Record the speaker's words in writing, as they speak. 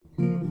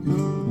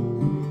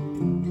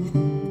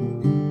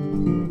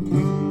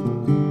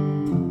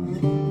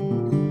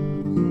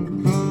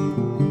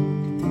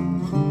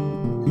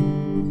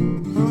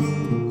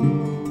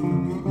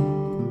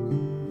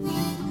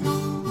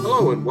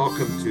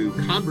welcome to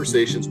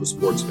Conversations with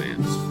Sports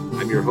Fans.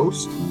 I'm your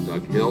host,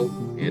 Doug Hill,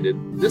 and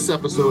in this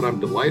episode, I'm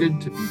delighted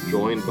to be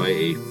joined by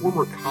a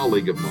former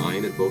colleague of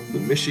mine at both the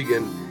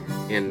Michigan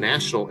and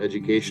National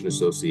Education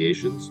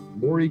Associations,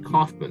 Maury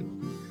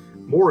Koffman.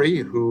 Maury,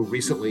 who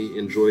recently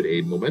enjoyed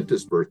a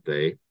momentous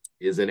birthday,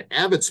 is an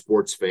avid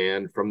sports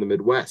fan from the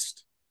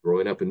Midwest.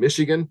 Growing up in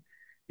Michigan,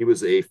 he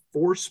was a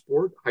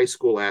four-sport high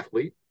school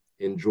athlete,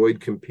 enjoyed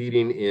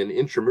competing in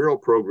intramural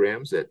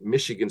programs at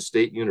Michigan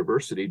State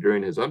University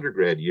during his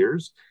undergrad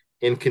years,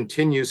 and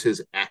continues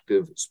his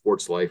active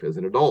sports life as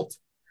an adult.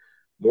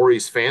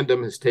 Maury's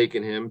fandom has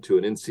taken him to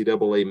an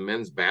NCAA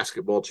men's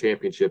basketball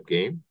championship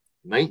game,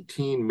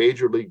 19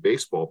 Major League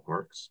Baseball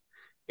parks,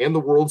 and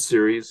the World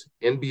Series,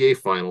 NBA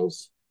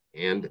Finals,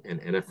 and an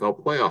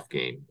NFL playoff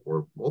game,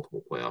 or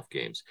multiple playoff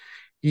games.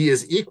 He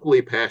is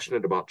equally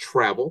passionate about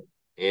travel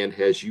and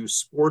has used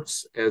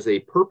sports as a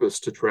purpose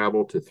to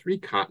travel to 3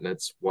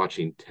 continents,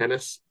 watching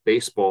tennis,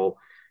 baseball,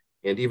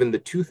 and even the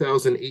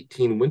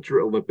 2018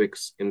 Winter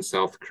Olympics in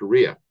South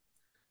Korea.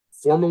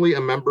 Formerly a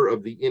member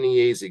of the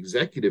NEA's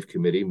executive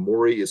committee,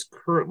 Maury is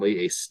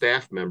currently a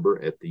staff member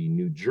at the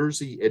New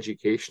Jersey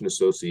Education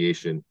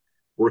Association,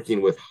 working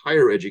with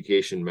higher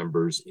education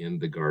members in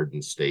the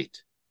Garden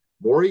State.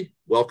 Maury,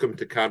 welcome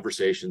to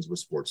Conversations with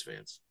Sports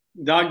Fans.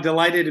 Doug,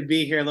 delighted to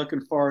be here.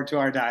 Looking forward to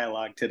our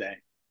dialogue today.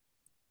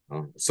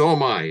 So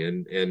am I,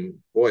 and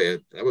boy,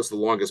 that was the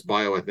longest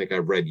bio I think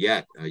I've read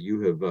yet.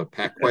 You have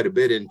packed quite a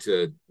bit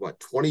into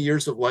 20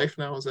 years of life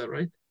now. Is that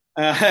right?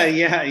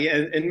 Yeah,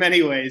 in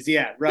many ways,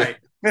 yeah, right.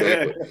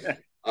 Exactly.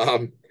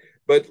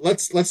 But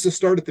let's just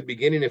start at the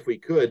beginning, if we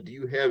could. Do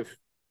you have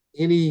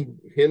any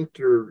hint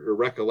or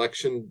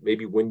recollection,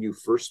 maybe when you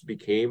first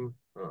became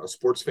a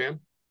sports fan?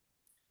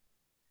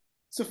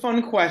 It's a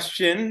fun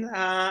question.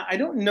 I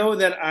don't know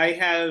that I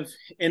have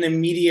an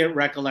immediate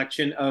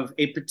recollection of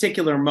a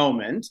particular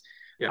moment.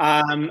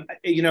 Yeah.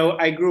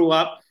 I grew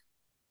up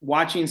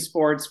watching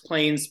sports,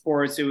 playing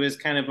sports. It was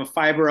kind of a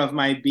fiber of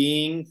my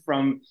being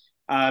from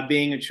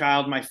being a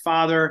child. My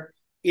father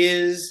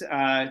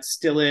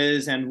still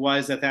is, and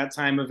was at that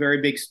time a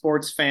very big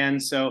sports fan.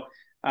 So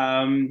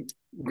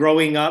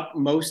growing up,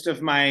 most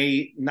of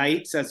my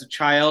nights as a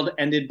child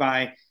ended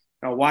by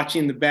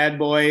watching the bad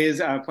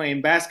boys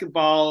playing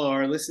basketball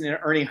or listening to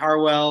Ernie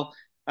Harwell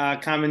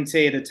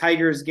commentate a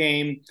Tigers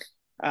game.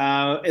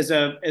 As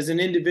an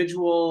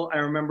individual, I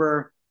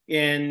remember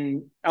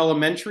in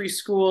elementary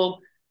school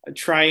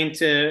trying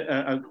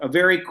to a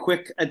very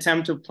quick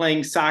attempt of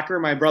playing soccer.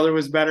 My brother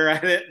was better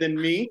at it than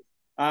me.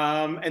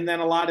 And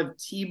then a lot of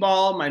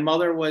t-ball. My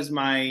mother was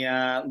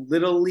my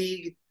little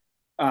league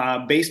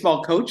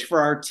baseball coach for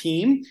our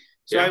team.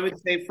 So yeah. I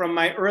would say from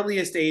my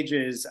earliest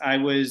ages, I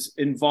was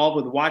involved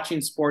with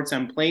watching sports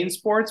and playing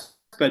sports,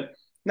 but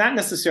not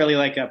necessarily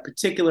like a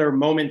particular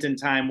moment in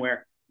time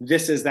where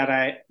this is that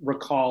I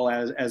recall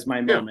as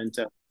my moment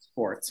of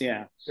sports.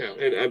 Yeah. Yeah.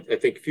 And I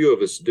think few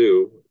of us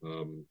do,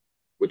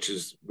 which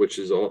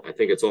is all, I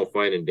think it's all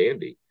fine and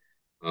dandy.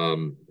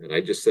 And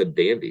I just said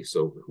dandy.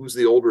 So who's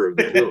the older of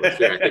the two of us?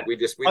 Yeah, I think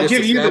I'll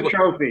give you the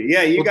trophy.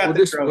 Yeah. The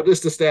trophy. We'll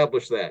just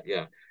establish that.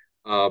 Yeah.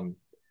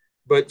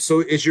 But so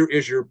as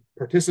you're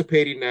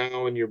participating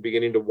now and you're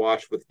beginning to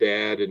watch with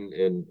dad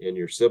and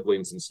your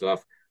siblings and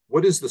stuff,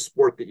 what is the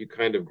sport that you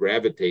kind of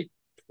gravitate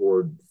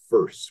toward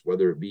first,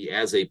 whether it be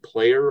as a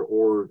player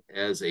or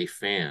as a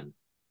fan?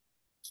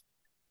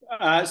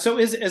 So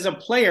as a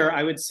player,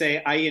 I would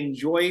say I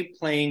enjoy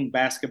playing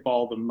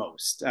basketball the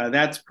most.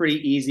 That's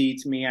pretty easy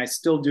to me. I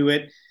still do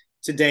it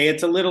today.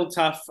 It's a little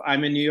tough.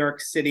 I'm in New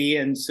York City,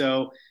 and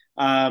so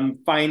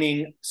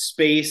finding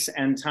space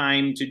and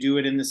time to do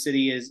it in the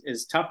city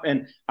is tough,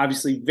 and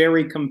obviously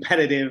very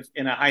competitive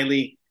in a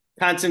highly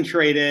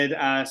concentrated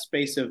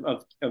space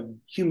of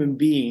human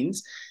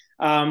beings.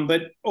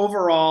 But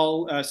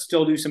overall,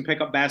 still do some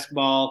pickup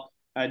basketball.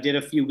 Did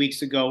a few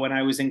weeks ago when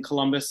I was in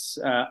Columbus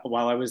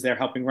while I was there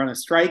helping run a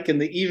strike in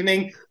the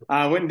evening.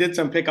 Went and did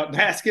some pickup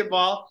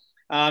basketball.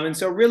 And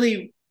so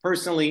really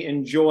personally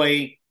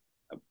enjoy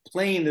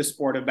playing the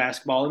sport of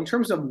basketball. In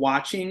terms of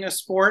watching a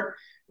sport,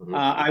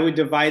 I would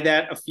divide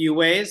that a few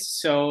ways.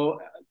 So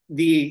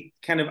the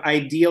kind of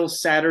ideal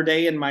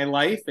Saturday in my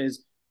life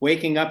is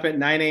waking up at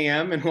 9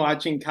 a.m. and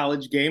watching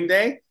College Game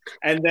Day,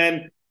 and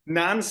then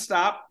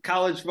nonstop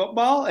college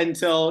football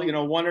until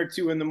 1 or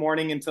 2 in the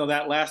morning until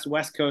that last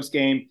West Coast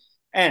game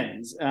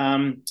ends.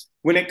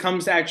 When it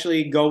comes to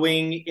actually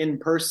going in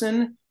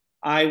person,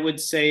 I would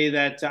say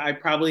that I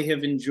probably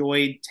have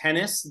enjoyed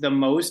tennis the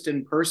most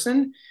in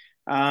person.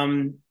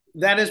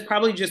 That is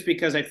probably just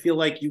because I feel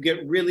like you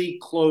get really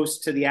close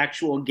to the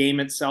actual game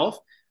itself.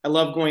 I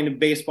love going to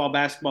baseball,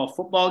 basketball,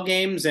 football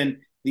games and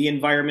the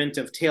environment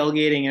of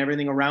tailgating and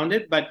everything around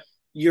it, but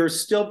you're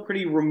still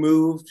pretty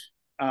removed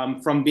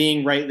from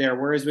being right there.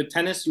 Whereas with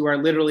tennis, you are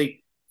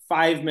literally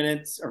 5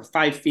 minutes or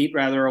 5 feet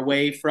rather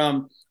away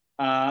from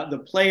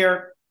the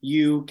player.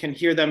 You can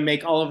hear them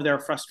make all of their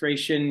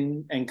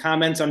frustration and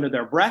comments under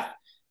their breath.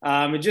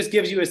 It just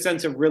gives you a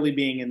sense of really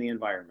being in the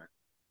environment.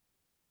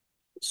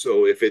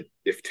 So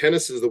if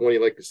tennis is the one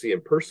you like to see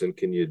in person,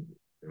 can you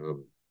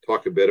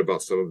talk a bit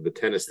about some of the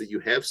tennis that you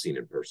have seen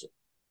in person.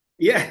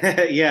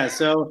 Yeah, yeah.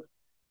 So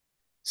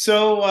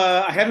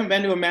I haven't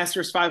been to a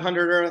Masters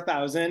 500 or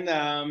 1,000,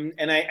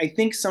 and I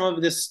think some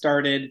of this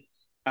started.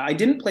 I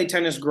didn't play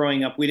tennis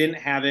growing up. We didn't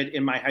have it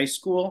in my high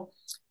school.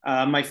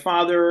 My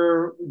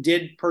father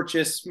did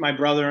purchase my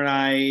brother and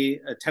I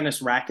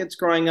tennis rackets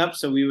growing up,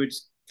 so we would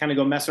kind of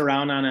go mess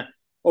around on a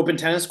open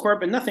tennis court,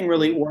 but nothing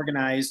really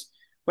organized.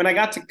 When I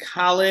got to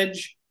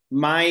college,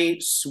 my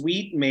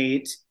suite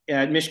mate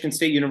at Michigan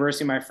State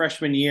University my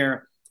freshman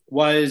year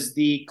was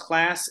the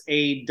Class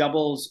A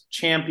doubles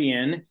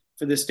champion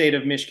for the state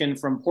of Michigan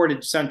from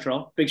Portage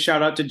Central. Big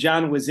shout out to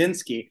John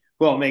Wazinski,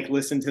 who I'll make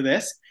listen to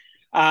this,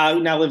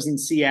 who now lives in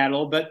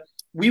Seattle. But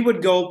we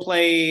would go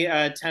play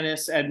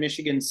tennis at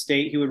Michigan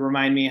State. He would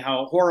remind me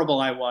how horrible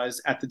I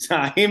was at the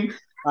time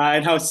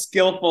and how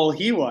skillful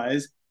he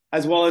was,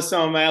 as well as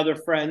some of my other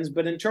friends.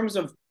 But in terms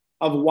of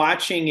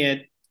watching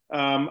it,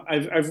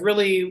 I've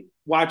really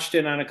watched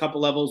it on a couple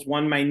levels.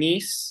 One, my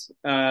niece,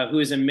 who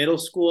is in middle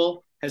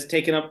school, has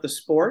taken up the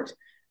sport.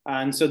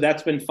 And so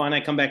that's been fun. I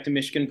come back to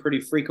Michigan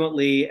pretty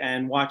frequently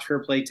and watch her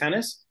play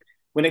tennis.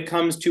 When it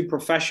comes to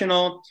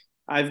professional,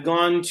 I've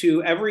gone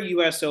to every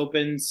U.S.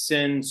 Open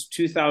since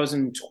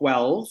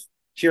 2012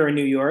 here in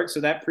New York.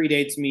 So that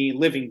predates me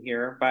living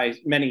here by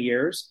many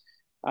years,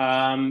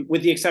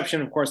 with the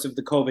exception, of course, of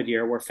the COVID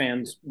year where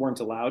fans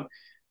weren't allowed.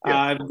 Yeah.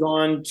 I've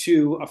gone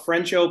to a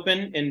French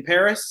Open in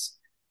Paris.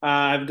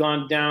 I've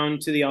gone down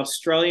to the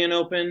Australian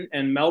Open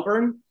in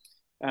Melbourne.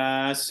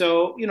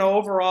 So,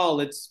 overall,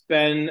 it's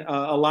been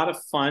a lot of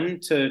fun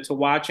to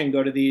watch and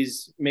go to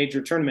these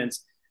major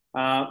tournaments.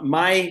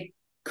 My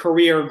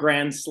career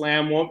Grand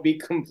Slam won't be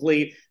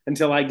complete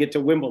until I get to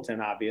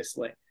Wimbledon,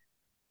 obviously.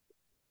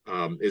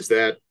 Is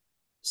that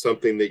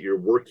something that you're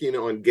working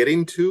on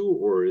getting to,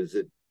 or is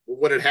it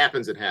when it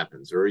happens,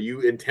 or are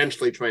you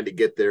intentionally trying to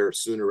get there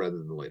sooner rather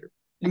than later?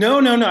 No.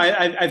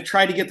 I've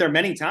tried to get there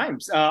many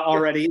times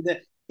already. Yeah.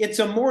 It's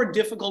a more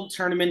difficult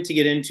tournament to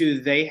get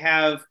into. They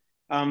have,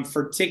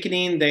 for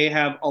ticketing, they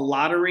have a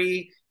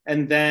lottery.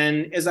 And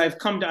then, as I've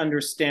come to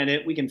understand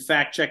it, we can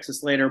fact check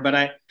this later, but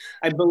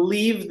I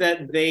believe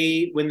that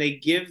when they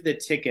give the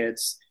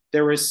tickets,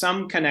 there is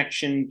some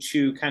connection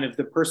to kind of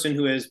the person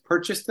who has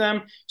purchased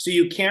them. So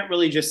you can't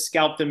really just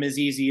scalp them as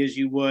easy as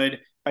you would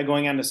by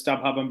going on to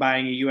StubHub and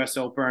buying a US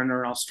Open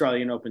or an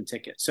Australian Open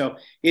ticket. So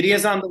it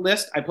is on the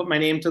list. I put my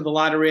name to the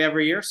lottery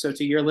every year. So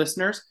to your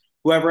listeners,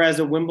 whoever has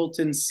a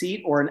Wimbledon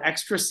seat or an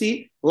extra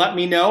seat, let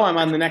me know. I'm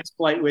on the next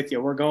flight with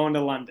you. We're going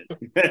to London.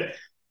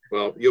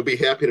 Well, you'll be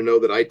happy to know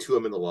that I too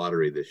am in the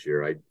lottery this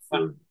year.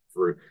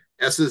 For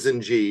S's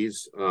and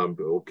G's,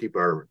 we'll keep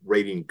our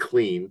rating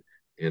clean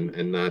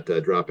and not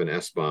drop an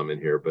S-bomb in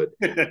here. But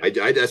I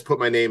just put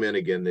my name in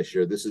again this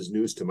year. This is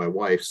news to my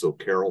wife. So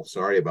Carol,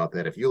 sorry about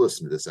that. If you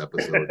listen to this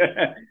episode,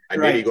 I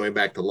may be going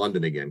back to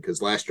London again,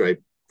 because last year,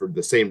 for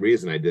the same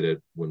reason I did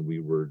it when we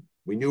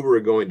knew we were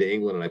going to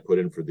England, and I put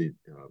in for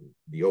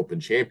the Open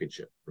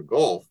Championship for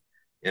golf,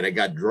 and I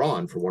got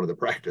drawn for one of the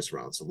practice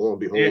rounds. So lo and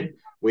behold,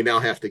 we now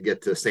have to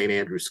get to St.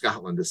 Andrews,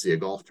 Scotland to see a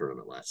golf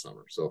tournament last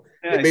summer. So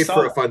it made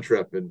for a fun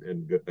trip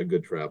and a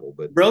good travel.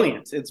 But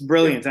brilliant. It's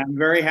brilliant. Yeah. I'm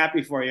very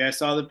happy for you. I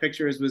saw the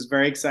pictures, was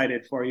very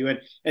excited for you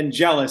and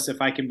jealous,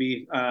 if I can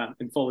be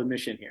in full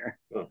admission here.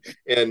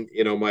 And,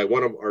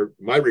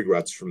 my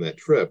regrets from that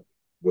trip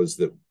was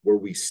that where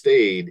we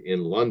stayed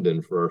in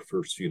London for our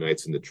first few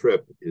nights in the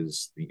trip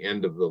is the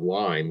end of the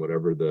line,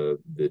 whatever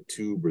the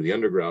tube or the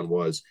underground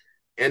was,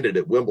 ended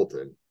at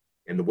Wimbledon,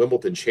 and the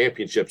Wimbledon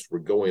championships were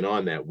going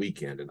on that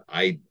weekend. And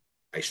I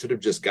should have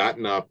just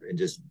gotten up and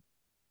just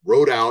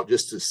rode out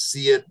just to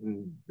see it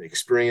and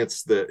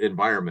experience the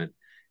environment.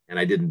 And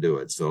I didn't do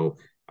it. So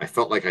I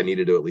felt like I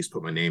needed to at least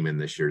put my name in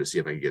this year to see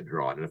if I could get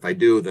drawn. And if I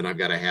do, then I've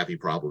got a happy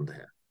problem to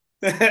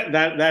have.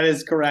 that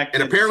is correct.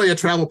 And apparently a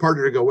travel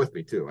partner to go with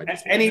me too.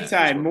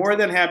 Anytime, more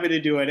than happy to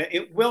do it.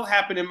 It will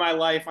happen in my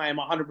life. I am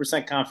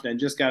 100% confident.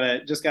 Just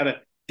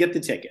gotta get the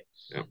ticket.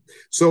 Yeah.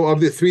 So of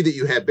the three that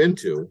you have been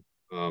to,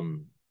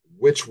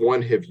 which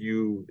one have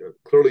you,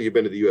 clearly you've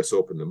been to the US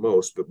Open the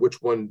most, but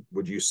which one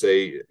would you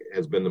say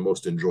has been the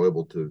most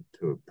enjoyable to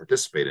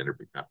participate in, or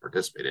not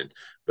participate in,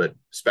 but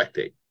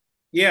spectate?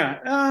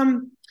 Yeah.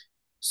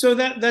 So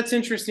that's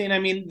interesting. I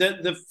mean,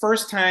 the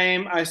first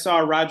time I saw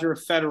Roger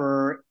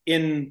Federer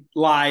in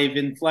live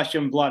in flesh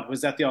and blood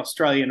was at the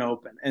Australian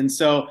Open. And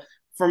so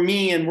for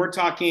me, and we're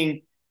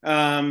talking,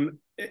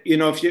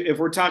 if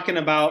we're talking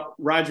about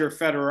Roger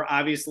Federer,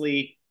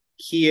 obviously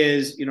he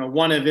is,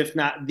 one of, if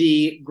not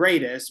the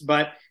greatest,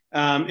 but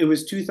it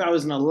was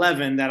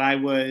 2011 that I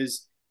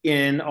was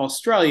in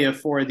Australia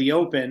for the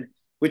Open,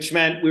 which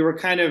meant we were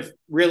kind of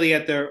really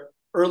at the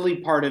early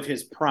part of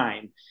his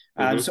prime.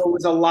 So it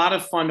was a lot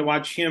of fun to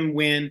watch him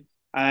win.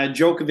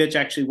 Djokovic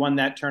actually won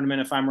that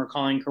tournament, if I'm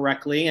recalling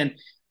correctly. And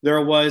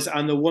there was,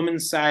 on the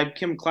women's side,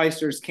 Kim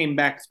Clijsters came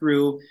back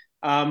through.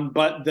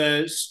 But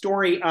the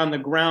story on the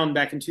ground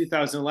back in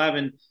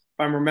 2011, if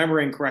I'm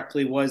remembering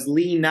correctly, was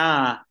Li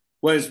Na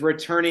was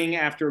returning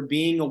after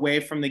being away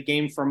from the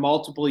game for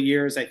multiple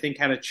years, I think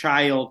had a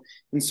child.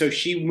 And so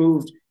she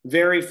moved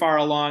very far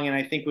along, and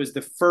I think was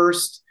the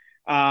first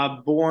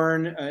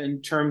born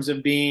in terms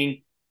of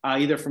being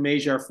either from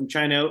Asia or from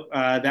China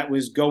that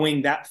was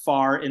going that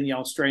far in the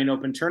Australian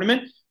Open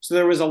tournament. So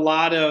there was a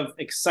lot of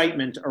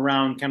excitement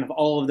around kind of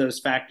all of those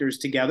factors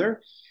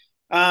together.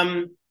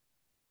 I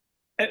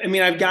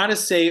mean, I've got to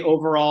say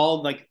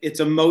overall, like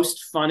it's a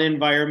most fun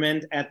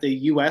environment at the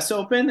US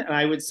Open. And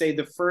I would say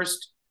the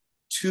first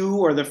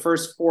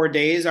 4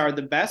 days are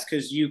the best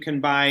because you can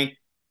buy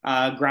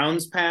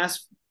grounds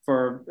pass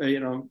for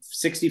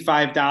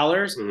 $65.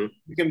 Mm-hmm.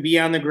 You can be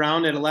on the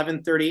ground at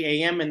 11:30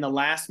 a.m. and the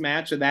last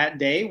match of that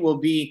day will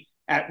be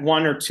at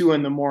 1 or 2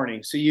 in the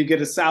morning. So you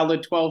get a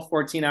solid 12,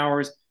 14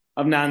 hours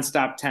of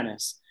nonstop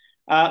tennis.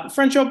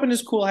 French Open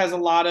is cool, has a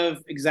lot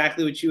of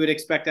exactly what you would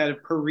expect out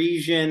of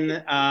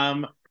Parisian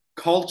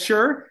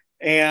culture,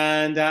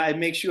 and it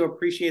makes you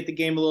appreciate the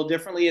game a little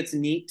differently. It's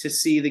neat to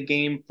see the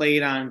game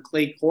played on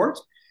clay court.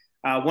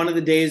 One of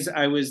the days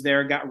I was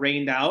there got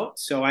rained out,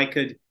 so I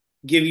could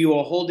give you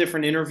a whole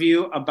different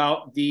interview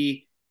about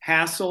the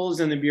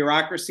hassles and the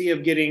bureaucracy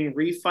of getting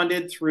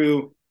refunded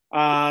through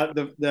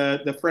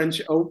the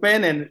French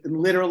Open and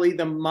literally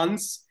the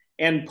months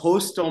and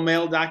postal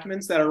mail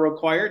documents that are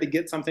required to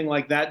get something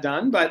like that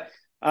done. But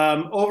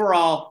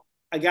overall,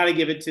 I got to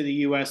give it to the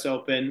U.S.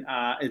 Open.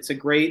 It's a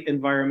great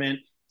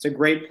environment. It's a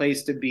great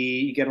place to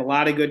be. You get a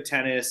lot of good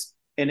tennis,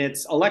 and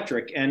it's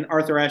electric. And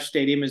Arthur Ashe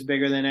Stadium is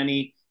bigger than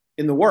any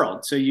in the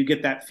world, so you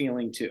get that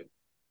feeling too.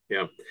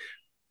 Yeah.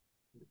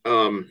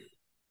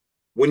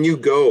 When you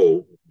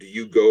go, do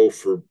you go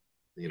for,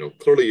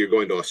 clearly you're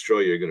going to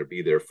Australia, you're going to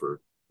be there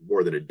for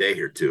more than a day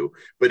or two,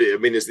 but I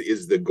mean,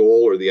 is the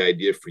goal or the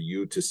idea for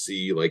you to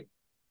see like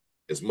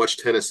as much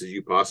tennis as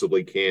you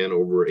possibly can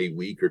over a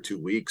week or 2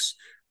 weeks,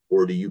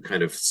 or do you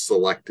kind of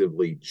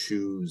selectively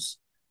choose,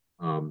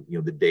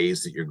 the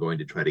days that you're going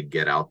to try to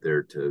get out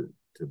there to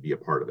be a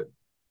part of it?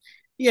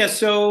 Yeah,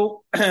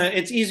 so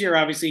it's easier,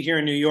 obviously, here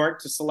in New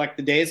York to select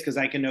the days because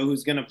I can know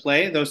who's going to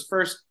play. The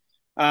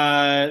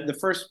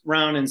first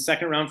round and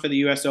second round for the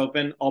U.S.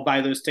 Open, I'll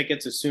buy those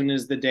tickets as soon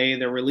as the day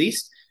they're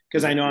released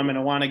because I know I'm going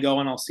to want to go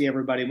and I'll see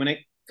everybody. When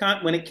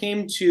it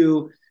came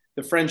to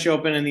the French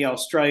Open and the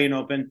Australian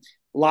Open,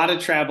 a lot of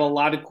travel, a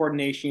lot of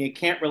coordination. You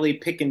can't really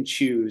pick and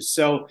choose.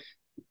 So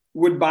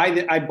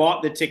I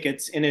bought the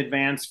tickets in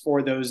advance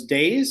for those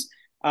days.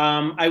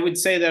 I would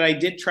say that I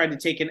did try to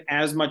take in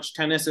as much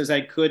tennis as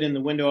I could in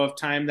the window of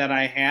time that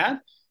I had,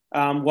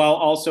 while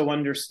also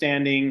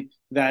understanding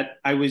that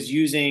I was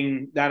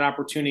using that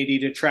opportunity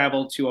to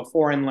travel to a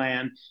foreign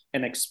land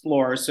and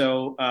explore.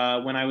 So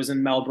when I was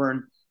in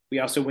Melbourne, we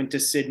also went to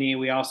Sydney.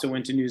 We also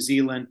went to New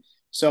Zealand.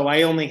 So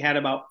I only had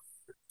about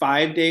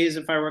 5 days,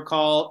 if I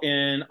recall,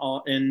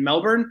 in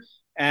Melbourne,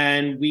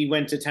 and we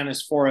went to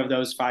tennis 4 of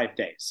those 5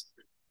 days.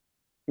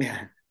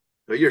 Yeah.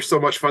 You're so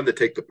much fun to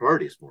take the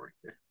parties, Maury.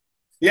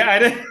 Yeah, I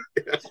did.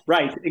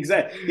 Right,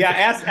 exactly. Yeah,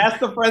 ask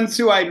the friends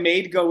who I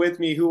made go with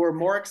me who were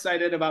more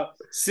excited about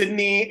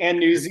Sydney and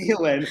New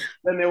Zealand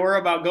than they were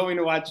about going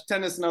to watch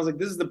tennis. And I was like,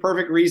 this is the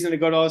perfect reason to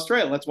go to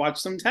Australia. Let's watch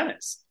some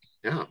tennis.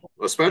 Yeah,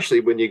 especially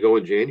when you go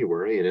in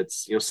January and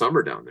it's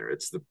summer down there.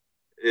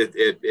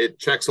 It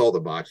checks all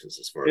the boxes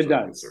as far as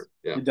I'm concerned.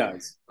 Yeah, it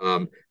does.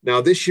 Now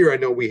this year, I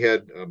know we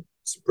had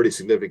some pretty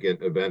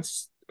significant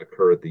events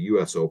occur at the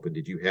U.S. Open.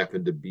 Did you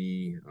happen to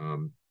be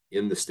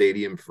in the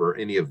stadium for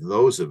any of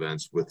those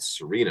events with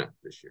Serena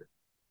this year?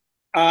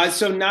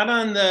 So not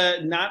on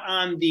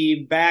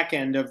the back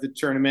end of the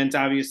tournament,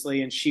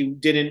 obviously, and she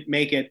didn't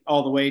make it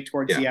all the way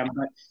towards the end.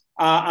 But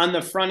on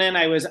the front end,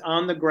 I was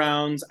on the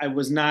grounds. I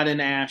was not in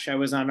Ashe. I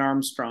was on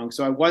Armstrong,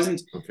 so I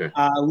wasn't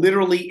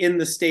literally in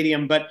the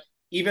stadium. But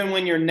even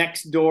when you're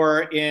next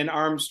door in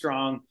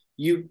Armstrong,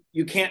 you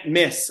can't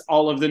miss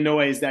all of the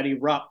noise that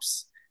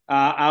erupts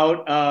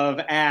out of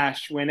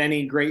Ashe when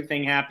any great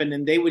thing happened,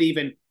 and they would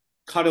even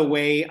cut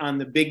away on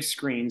the big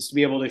screens to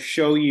be able to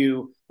show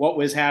you what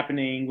was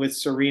happening with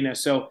Serena.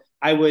 So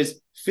I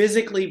was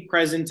physically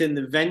present in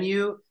the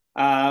venue,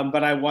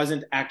 but I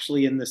wasn't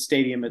actually in the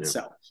stadium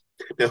itself.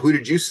 Now, who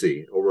did you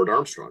see over at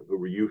Armstrong? Who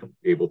were you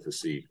able to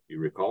see? Do you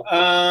recall?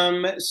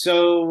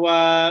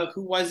 So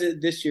who was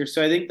it this year?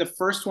 So I think the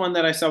first one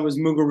that I saw was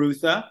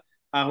Muguruza,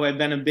 who I've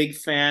been a big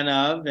fan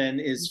of and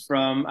is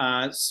from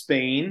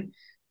Spain.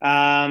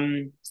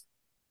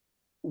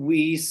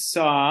 We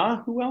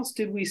saw, who else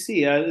did we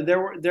see? There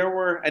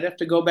were. I'd have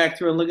to go back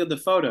through and look at the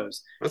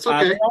photos. That's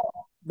okay.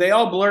 They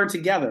all blur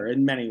together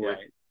in many ways.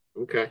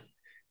 Okay.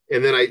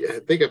 And then I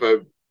think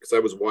because I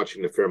was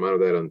watching a fair amount of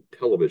that on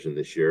television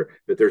this year,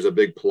 that there's a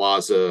big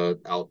plaza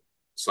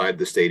outside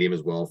the stadium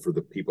as well for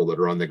the people that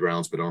are on the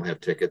grounds but don't have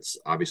tickets.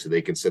 Obviously,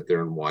 they can sit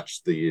there and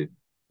watch the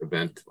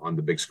event on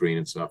the big screen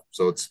and stuff.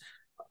 So it's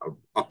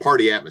a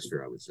party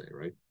atmosphere, I would say,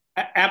 right?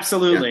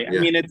 Absolutely. Yeah.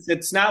 I mean,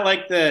 it's not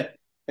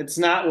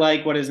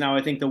like what is now,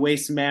 I think, the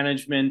Waste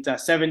Management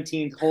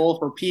 17th hole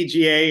for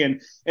PGA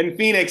and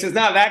Phoenix. It's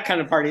not that kind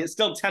of party. It's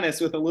still tennis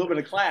with a little bit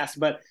of class,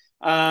 but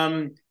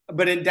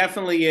it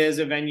definitely is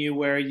a venue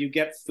where you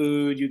get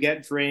food, you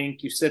get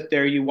drink, you sit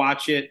there, you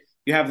watch it,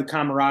 you have the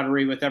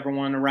camaraderie with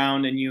everyone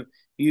around, and you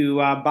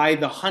buy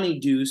the honey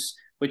deuce,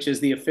 which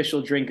is the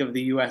official drink of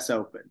the U.S.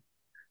 Open.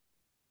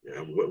 Yeah,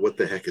 what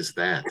the heck is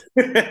that?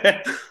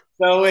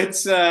 So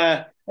it's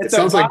it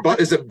sounds like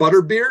is it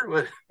butter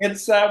beer?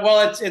 It's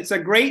a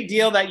great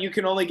deal that you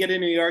can only get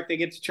in New York. They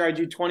get to charge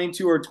you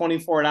 $22 or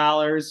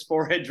 $24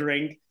 for a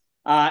drink.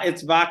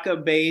 It's vodka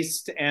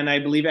based, and I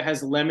believe it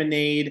has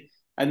lemonade,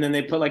 and then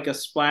they put like a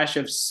splash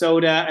of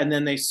soda, and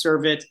then they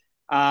serve it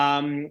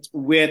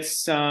with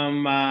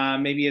some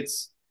maybe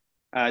it's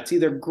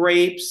either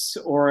grapes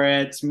or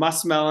it's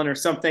muskmelon or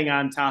something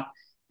on top.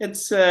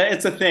 It's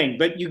a thing,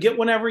 but you get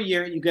one every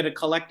year. You get a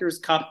collector's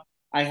cup.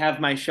 I have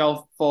my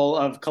shelf full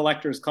of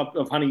collector's cup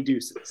of honey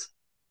deuces.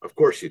 Of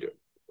course you do.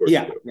 Of course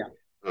yeah, you do.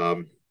 Yeah.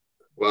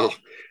 Well,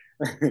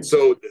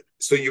 so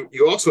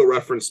you also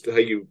referenced how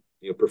you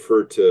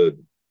prefer to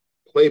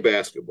play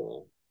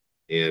basketball,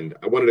 and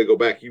I wanted to go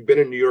back. You've been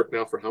in New York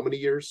now for how many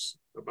years,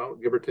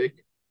 about, give or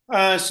take?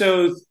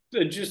 So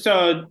just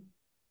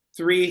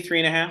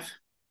 3.5.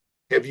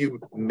 Have you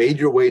made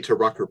your way to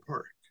Rucker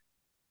Park?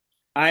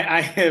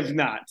 I have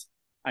not.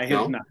 I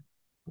have not.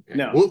 Okay.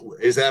 No. Well,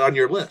 is that on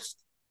your list?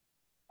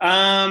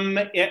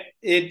 It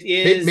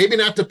is maybe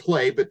not to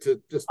play, but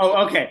to just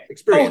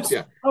experience.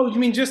 Yeah. Oh, you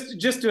mean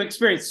just to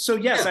experience? So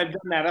yes, I've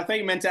done that. I thought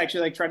you meant to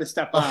actually like try to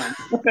step on.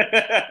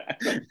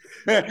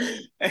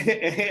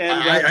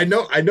 I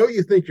know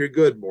you think you're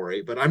good,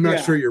 Maury, but I'm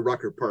not sure you're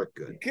Rucker Park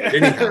good. But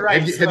anyhow,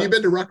 right, have you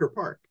been to Rucker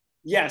Park?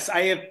 Yes,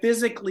 I have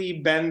physically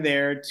been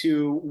there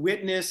to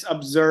witness,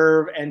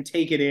 observe, and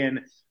take it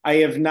in. I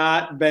have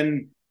not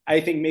been, I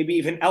think, maybe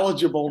even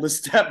eligible to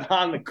step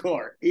on the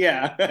court.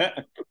 Yeah.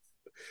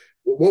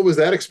 What was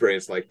that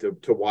experience like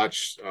to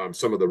watch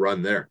some of the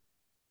run there?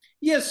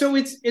 Yeah, so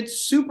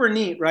it's super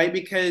neat, right?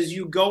 Because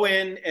you go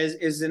in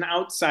as an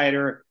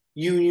outsider,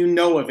 you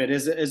know of it.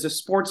 As a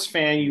sports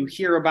fan, you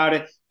hear about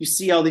it, you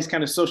see all these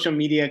kind of social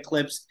media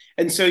clips,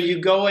 and so you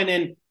go in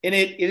and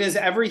it is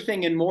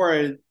everything and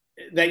more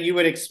that you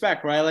would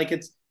expect, right? Like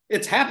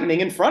it's happening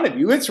in front of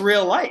you. It's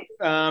real life,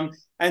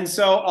 and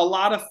so a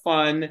lot of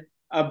fun.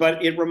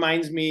 But it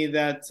reminds me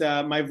that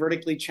my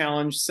vertically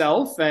challenged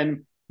self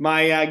and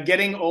my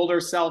getting older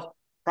self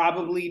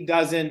probably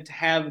doesn't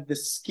have the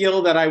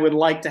skill that I would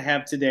like to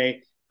have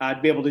today to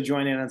be able to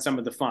join in on some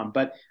of the fun.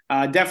 But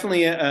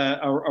definitely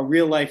a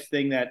real life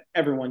thing that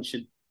everyone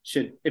should,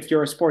 if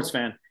you're a sports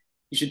fan,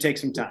 you should take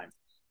some time.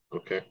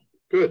 Okay,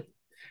 good.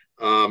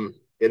 And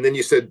then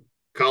you said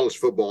college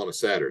football on a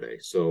Saturday.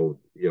 So,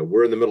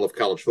 we're in the middle of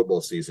college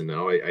football season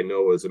now. I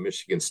know as a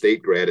Michigan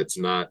State grad, it's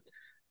not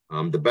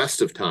the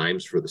best of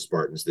times for the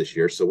Spartans this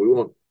year, so we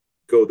won't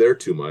go there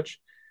too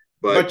much.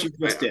 But you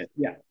just did.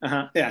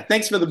 Yeah. Yeah.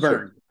 Thanks for the burn.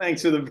 Sure.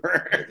 Thanks for the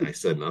burn. I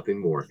said nothing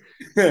more.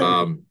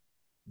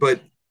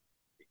 But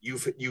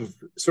you've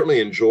certainly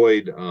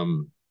enjoyed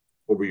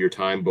over your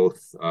time,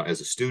 both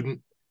as a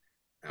student,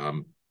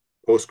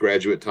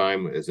 postgraduate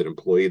time as an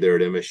employee there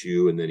at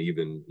MSU, and then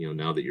even,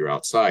 now that you're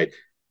outside,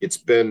 it's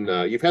been,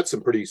 you've had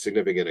some pretty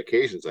significant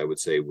occasions, I would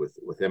say,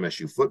 with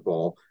MSU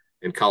football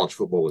and college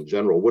football in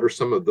general. What are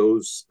some of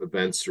those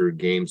events or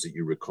games that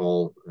you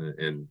recall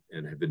and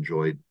have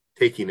enjoyed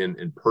taking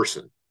in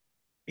person?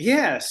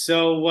 Yeah,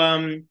 so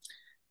a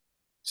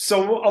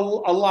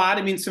lot.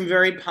 I mean, some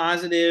very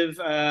positive.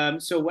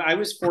 So I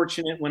was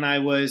fortunate when I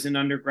was an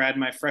undergrad,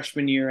 my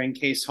freshman year in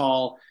Case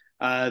Hall,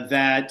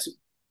 that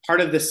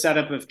part of the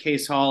setup of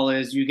Case Hall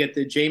is you get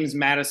the James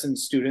Madison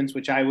students,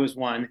 which I was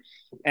one,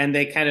 and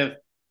they kind of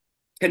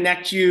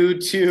connect you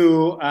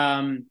to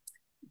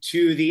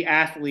the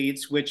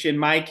athletes, which in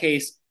my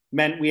case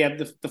meant we had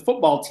the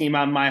football team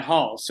on my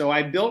hall. So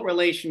I built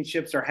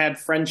relationships or had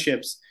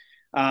friendships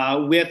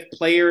with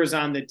players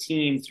on the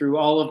team through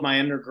all of my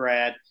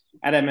undergrad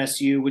at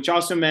MSU, which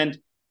also meant,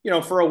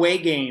 for away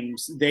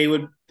games,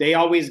 they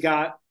always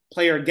got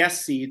player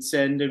guest seats,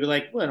 and they'd be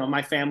like, well,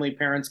 my family,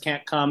 parents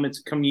can't come. It's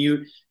a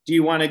commute. Do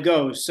you want to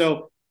go?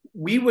 So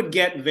we would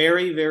get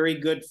very, very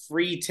good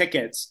free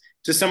tickets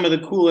to some of the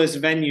coolest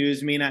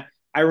venues. I mean,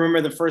 I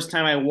remember the first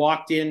time I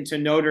walked into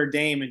Notre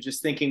Dame and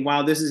just thinking,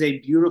 wow, this is a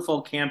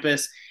beautiful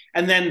campus.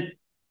 And then,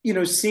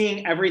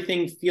 seeing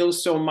everything feel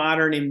so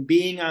modern and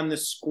being on the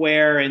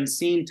square and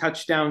seeing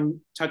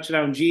touchdown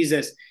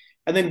Jesus,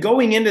 and then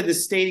going into the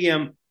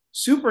stadium,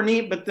 super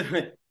neat. But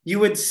you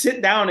would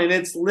sit down and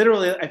it's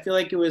literally, I feel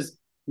like it was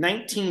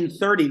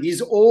 1930,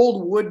 these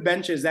old wood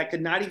benches that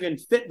could not even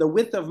fit the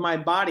width of my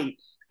body.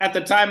 At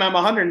the time, I'm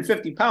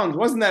 150 pounds,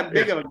 wasn't that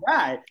big of a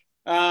guy.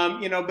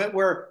 But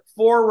we're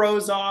 4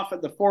 rows off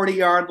at the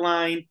 40-yard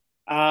line,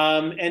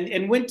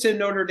 and went to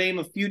Notre Dame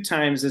a few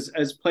times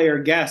as player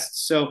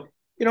guests. So,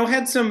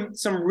 had some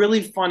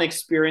really fun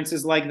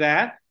experiences like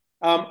that.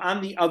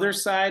 On the other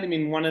side, I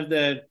mean, one of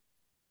the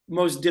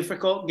most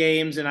difficult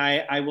games, and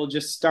I will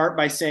just start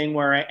by saying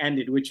where I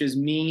ended, which is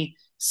me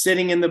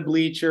sitting in the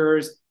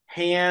bleachers,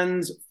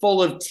 hands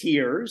full of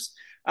tears,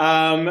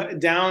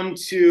 down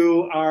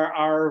to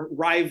our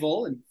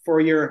rival. And for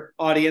your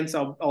audience,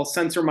 I'll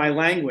censor my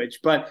language,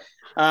 but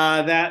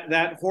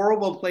that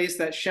horrible place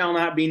that shall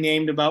not be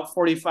named, about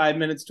 45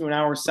 minutes to an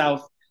hour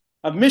south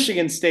of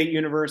Michigan State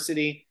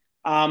University.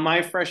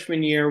 My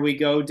freshman year, we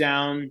go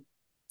down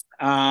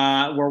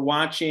We're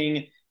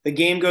watching. The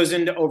game goes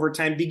into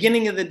overtime.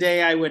 Beginning of the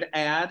day, I would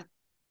add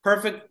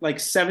perfect, like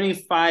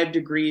 75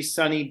 degrees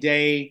sunny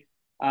day.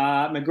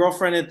 My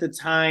girlfriend at the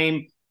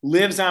time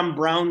lives on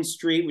Brown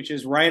Street, which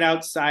is right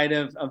outside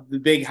of the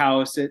big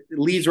house. It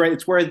leads right.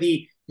 It's where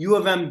the U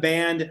of M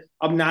band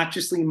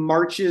obnoxiously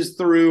marches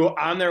through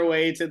on their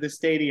way to the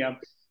stadium.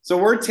 So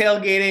we're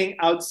tailgating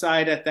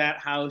outside at that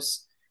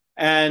house.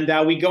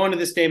 And we go into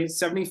this game,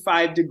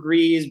 75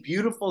 degrees,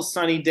 beautiful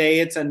sunny day.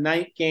 It's a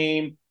night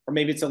game, or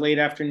maybe it's a late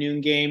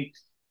afternoon game.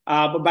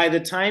 But by the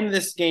time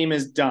this game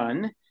is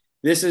done,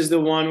 this is the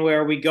one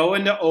where we go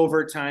into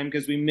overtime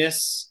because we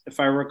miss, if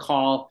I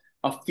recall,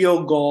 a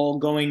field goal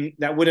going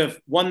that would have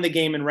won the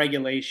game in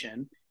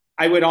regulation.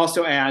 I would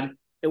also add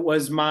it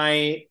was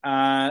my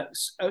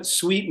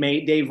sweet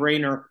mate, Dave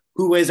Rayner,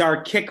 who is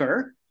our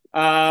kicker,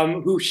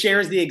 who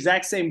shares the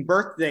exact same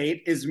birth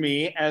date as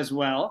me as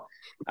well.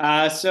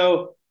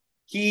 So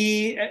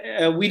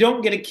we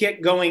don't get a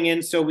kick going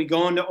in, so we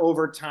go into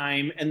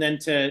overtime, and then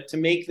to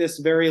make this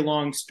very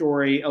long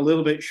story a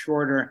little bit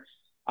shorter,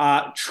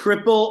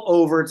 triple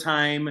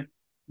overtime.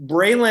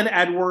 Braylon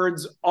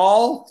Edwards,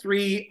 all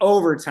three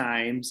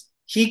overtimes,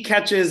 he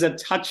catches a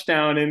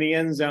touchdown in the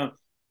end zone,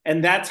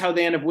 and that's how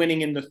they end up winning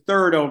in the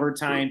third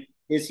overtime.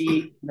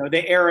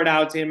 They air it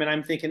out to him, and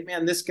I'm thinking,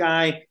 man, this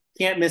guy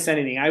can't miss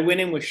anything. I went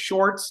in with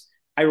shorts.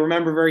 I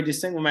remember very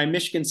distinctly my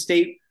Michigan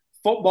State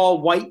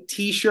football white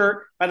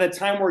T-shirt. By the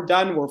time we're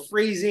done, we're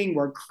freezing,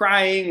 we're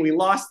crying, we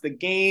lost the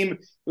game.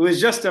 It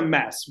was just a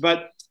mess.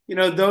 But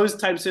those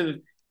types of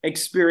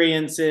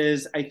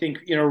experiences, I think,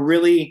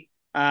 really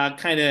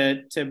kind of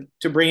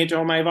to bring it to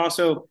home. I've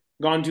also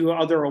gone to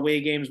other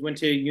away games, went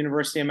to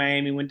University of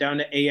Miami, went down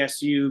to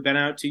ASU, been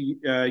out to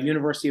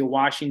University of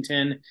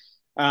Washington.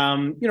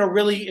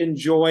 Really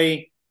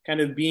enjoy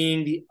kind of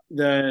being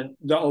the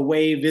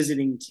away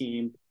visiting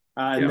team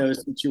in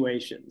those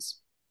situations.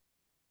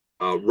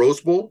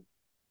 Rose Bowl.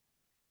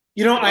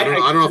 I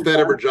don't know if that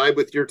ever jibed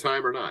with your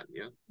time or not.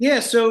 Yeah.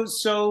 So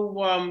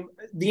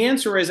the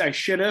answer is I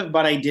should have,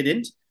 but I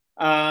didn't.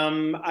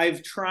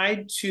 I've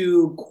tried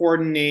to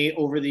coordinate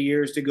over the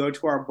years to go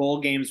to our bowl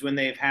games when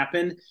they've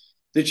happened.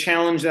 The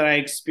challenge that I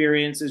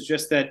experience is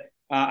just that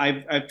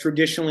I've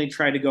traditionally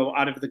tried to go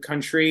out of the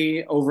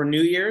country over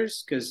New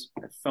Year's because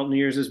I felt New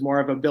Year's is more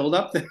of a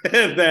buildup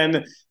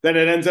than it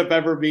ends up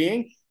ever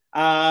being.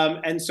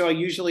 And so I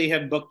usually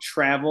have booked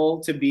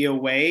travel to be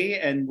away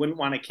and wouldn't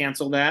want to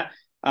cancel that.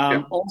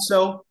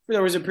 Also,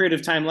 there was a period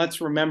of time, let's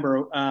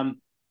remember,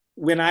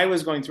 when I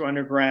was going through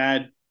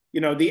undergrad,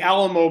 the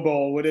Alamo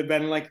Bowl would have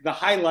been like the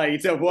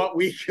highlight of what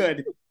we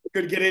could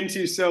get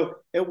into. So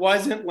it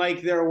wasn't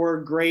like there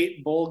were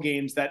great bowl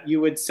games that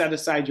you would set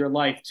aside your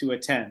life to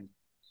attend.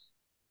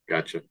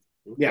 Gotcha.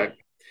 Okay. Yeah.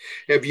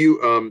 Have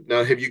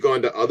you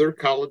gone to other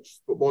college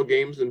football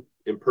games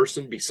in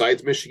person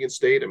besides Michigan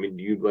State? I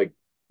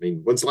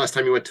mean, when's the last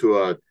time you went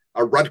to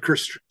a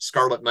Rutgers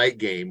Scarlet Knight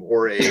game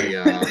or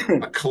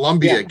a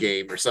Columbia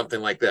game or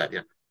something like that?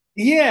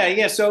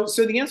 Yeah. So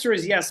the answer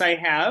is yes, I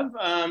have.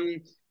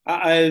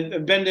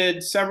 I've been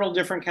to several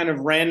different kind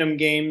of random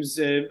games,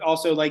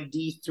 also like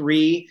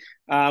D3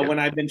 when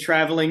I've been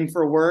traveling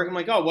for work. I'm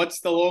like, oh, what's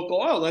the local?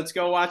 Oh, let's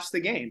go watch the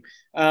game.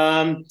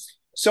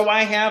 So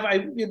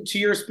to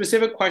your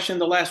specific question,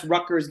 the last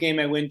Rutgers game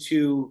I went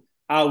to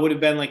would have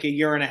been like a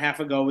year and a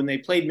half ago when they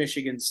played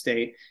Michigan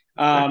State.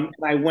 And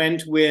I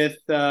went with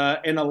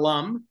an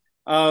alum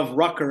of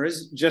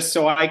Rutgers just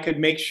so I could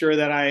make sure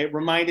that I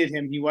reminded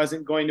him he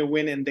wasn't going to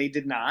win, and they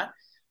did not.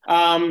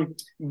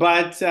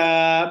 But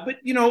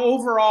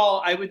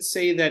overall, I would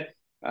say that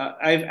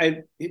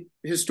I've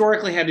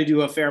historically had to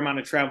do a fair amount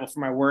of travel for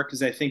my work,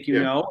 as I think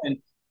know. And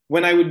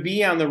when I would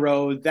be on the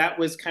road, that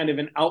was kind of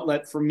an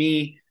outlet for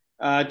me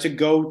to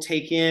go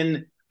take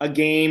in a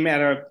game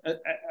at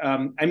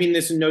I mean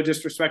this is no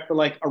disrespect, but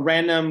like a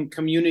random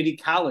community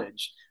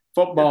college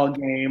football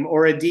game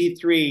or a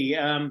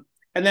D3,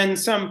 and then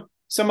some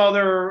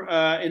other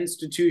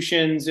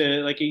institutions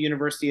like a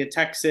University of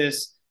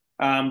Texas.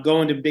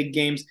 Going to big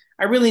games.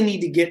 I really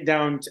need to get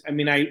down to,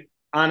 I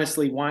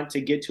honestly want to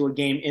get to a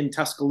game in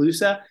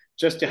Tuscaloosa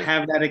just to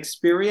have that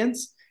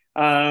experience.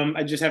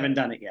 I just haven't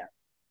done it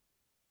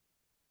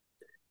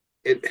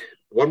yet.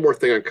 One more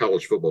thing on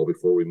college football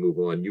before we move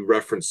on. You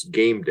referenced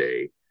game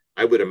day.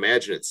 I would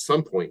imagine at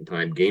some point in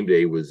time, game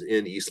day was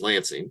in East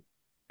Lansing.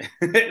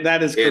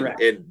 That is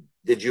correct. And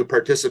did you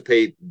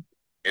participate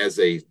as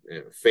a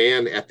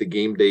fan at the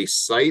game day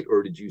site,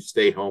 or did you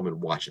stay home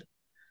and watch it?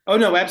 Oh,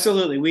 no,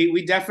 absolutely.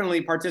 We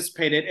definitely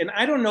participated. And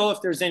I don't know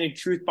if there's any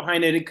truth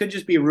behind it. It could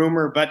just be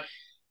rumor. But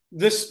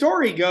the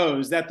story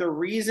goes that the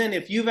reason,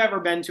 if you've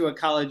ever been to a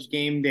college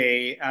game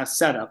day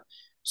setup,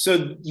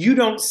 so you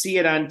don't see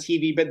it on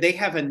TV, but they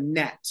have a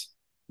net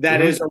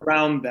that is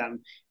around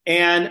them.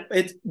 And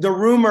it's the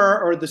rumor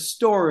or the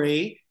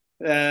story,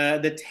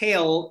 the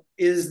tale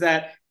is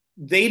that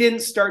they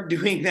didn't start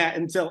doing that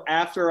until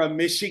after a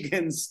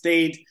Michigan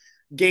State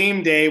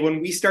game day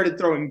when we started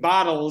throwing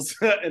bottles.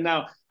 And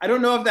now I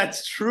don't know if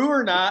that's true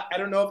or not. I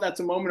don't know if that's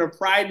a moment of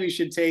pride we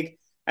should take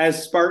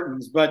as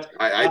Spartans. But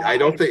I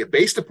don't think,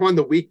 based upon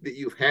the week that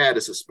you've had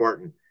as a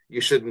Spartan,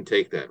 you shouldn't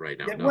take that right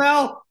now.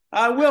 No.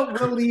 well,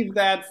 we'll leave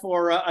that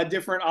for a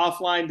different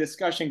offline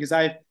discussion because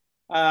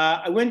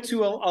I went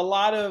to a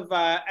lot of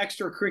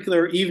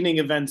extracurricular evening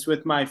events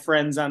with my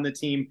friends on the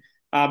team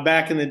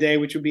back in the day,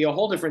 which would be a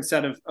whole different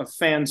set of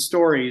fan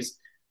stories.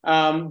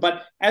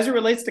 But as it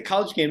relates to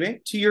college game,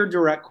 to your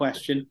direct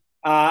question,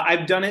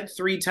 I've done it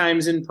 3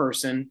 times in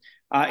person.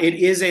 It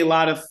is a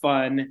lot of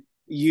fun.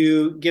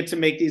 You get to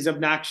make these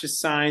obnoxious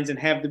signs and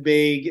have the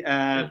big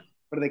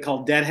what are they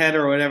called, deadhead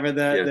or whatever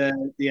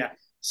yeah.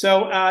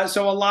 So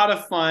a lot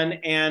of fun,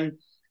 and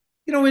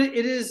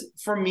it is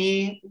for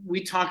me.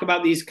 We talk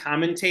about these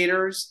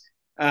commentators,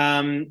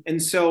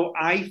 and so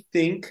I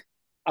think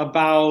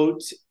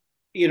about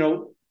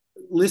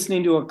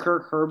listening to a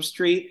Kirk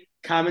Herbstreit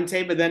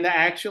commentate, but then to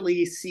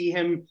actually see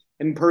him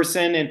in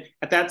person, and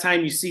at that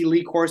time you see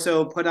Lee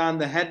Corso put on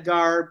the head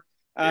garb.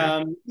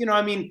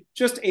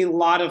 Just a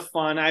lot of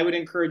fun. I would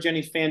encourage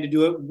any fan to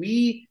do it.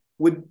 We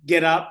would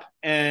get up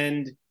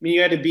and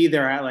you had to be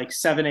there at like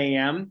 7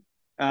 a.m.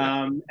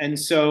 And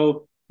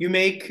so you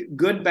make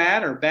good,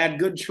 bad or bad,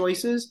 good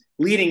choices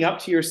leading up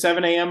to your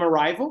 7 a.m.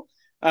 arrival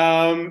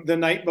the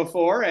night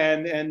before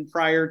and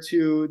prior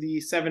to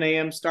the 7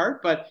 a.m.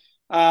 start. But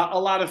a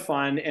lot of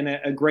fun and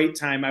a great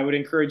time. I would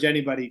encourage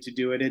anybody to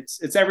do it.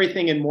 It's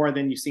everything and more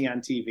than you see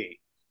on TV.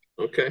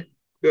 Okay,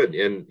 good.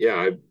 And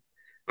yeah,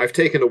 I've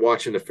taken to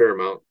watching a fair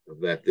amount of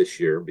that this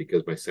year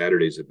because my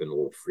Saturdays have been a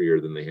little freer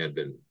than they had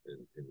been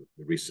in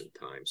recent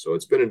times. So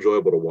it's been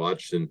enjoyable to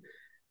watch. And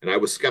I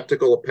was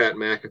skeptical of Pat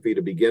McAfee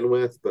to begin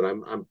with, but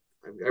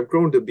I've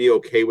grown to be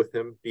okay with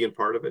him being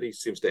part of it. He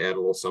seems to add a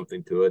little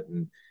something to it,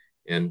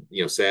 and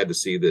sad to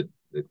see that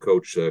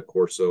Coach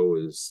Corso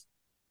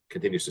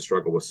continues to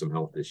struggle with some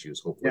health issues.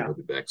 Hopefully he'll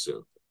be back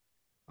soon.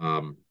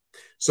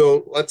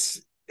 So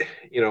let's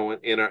in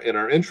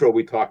our intro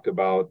we talked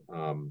about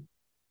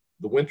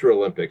the Winter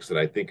Olympics, and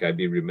I think I'd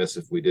be remiss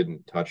if we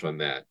didn't touch on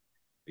that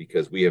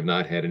because we have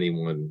not had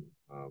anyone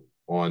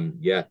on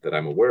yet that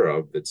I'm aware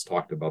of that's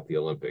talked about the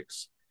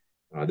Olympics.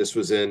 This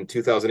was in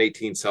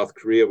 2018 South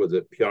Korea. Was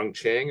it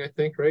Pyeongchang, I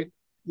think, right?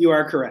 You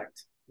are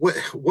correct.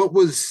 What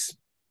was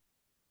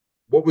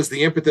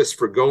the impetus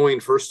for going,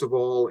 first of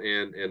all,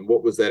 and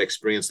what was that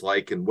experience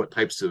like, and what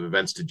types of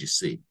events did you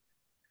see?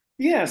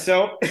 Yeah,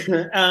 so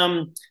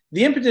the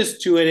impetus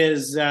to it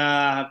is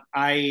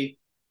I,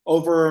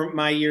 over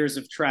my years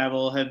of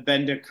travel, have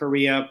been to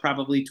Korea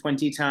probably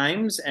 20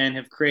 times and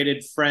have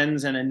created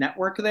friends and a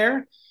network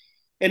there.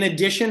 In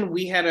addition,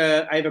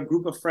 I have a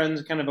group of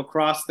friends kind of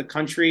across the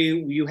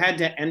country. You had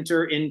to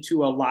enter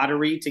into a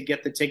lottery to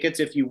get the tickets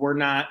if you were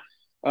not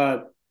a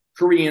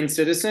Korean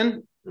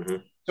citizen. Mm-hmm.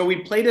 So we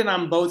played it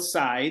on both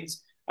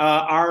sides.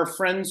 Our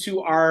friends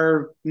who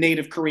are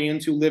native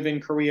Koreans who live in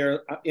Korea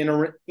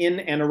in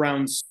and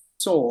around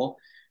Seoul,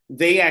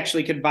 they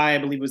actually could buy, I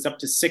believe it was up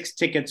to 6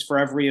 tickets for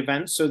every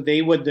event. So the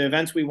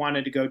events we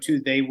wanted to go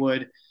to, they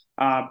would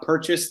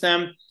purchase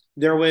them.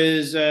 There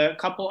was a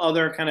couple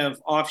other kind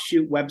of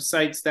offshoot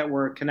websites that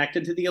were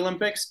connected to the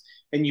Olympics,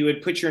 and you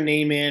would put your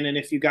name in, and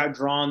if you got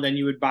drawn, then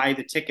you would buy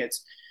the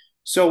tickets.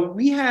 So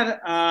we had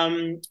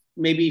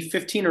maybe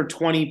 15 or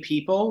 20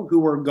 people who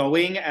were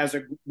going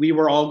we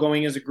were all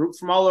going as a group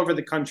from all over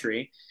the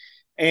country.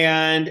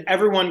 And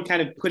everyone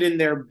kind of put in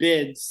their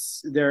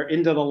bids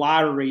into the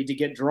lottery to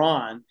get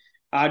drawn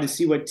to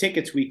see what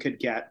tickets we could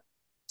get.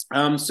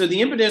 So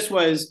the impetus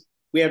was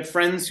we had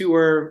friends who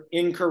were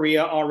in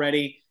Korea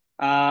already.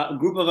 A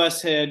group of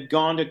us had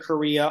gone to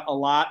Korea a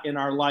lot in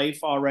our life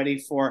already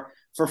for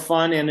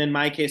fun, and in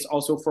my case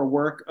also for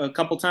work a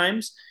couple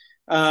times.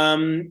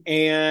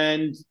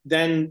 And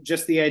then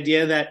just the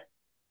idea that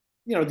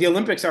the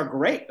Olympics are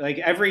great. Like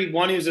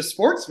everyone who's a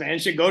sports fan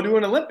should go to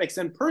an Olympics.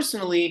 And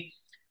personally,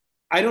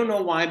 I don't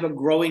know why, but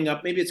growing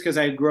up, maybe it's because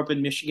I grew up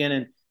in Michigan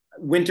and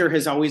winter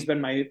has always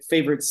been my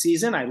favorite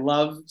season. I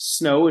love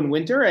snow and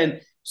winter. And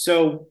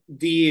so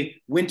the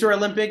Winter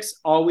Olympics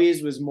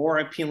always was more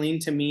appealing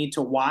to me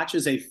to watch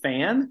as a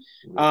fan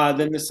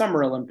than the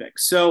Summer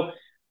Olympics. So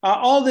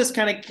all this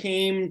kind of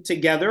came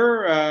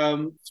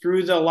together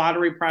through the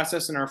lottery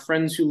process, and our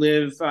friends who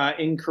live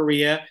in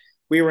Korea,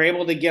 we were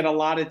able to get a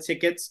lot of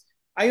tickets.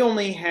 I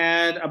only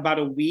had about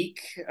a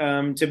week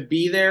to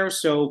be there.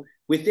 So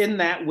within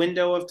that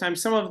window of time,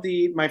 some of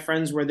my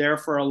friends were there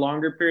for a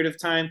longer period of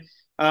time.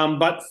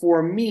 But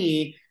for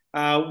me,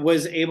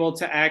 was able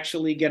to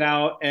actually get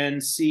out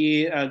and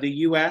see the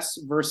U.S.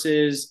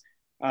 versus,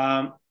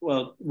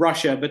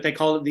 Russia, but they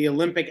call it the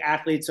Olympic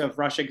athletes of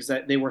Russia because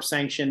they were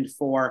sanctioned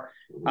for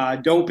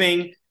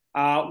doping.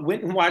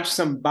 Went and watched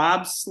some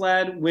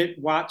bobsled,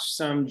 watched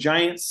some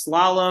giant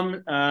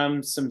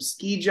slalom, some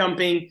ski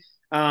jumping,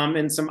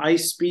 and some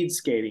ice speed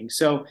skating.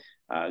 So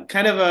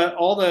kind of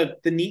all the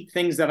neat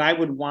things that I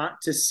would want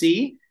to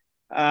see.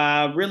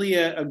 Really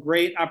a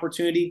great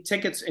opportunity.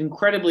 Tickets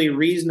incredibly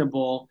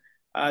reasonable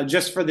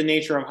just for the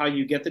nature of how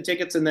you get the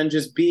tickets. And then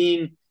just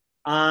being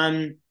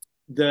on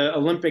the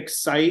Olympic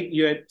site,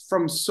 you had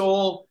from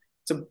Seoul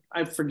to,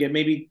 I forget,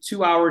 maybe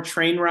 2-hour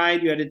train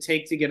ride you had to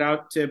take to get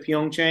out to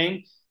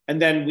Pyeongchang.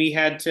 and then we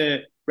had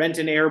to rent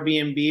an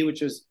Airbnb,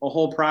 which is a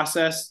whole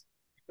process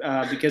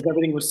because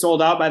everything was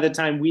sold out by the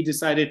time we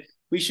decided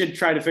we should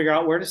try to figure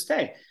out where to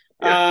stay.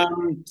 Yeah.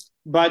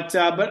 But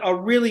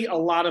a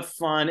lot of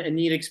fun and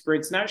neat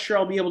experience. Not sure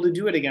I'll be able to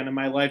do it again in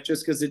my life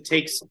just because it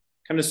takes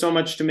kind of so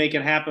much to make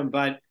it happen.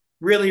 But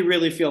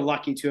really feel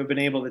lucky to have been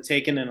able to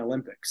take in an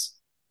Olympics.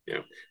 Yeah.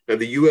 Now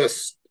the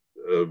U.S.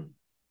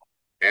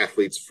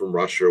 Athletes from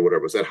Russia or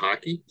whatever, was that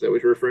hockey? Is that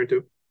what you're referring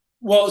to?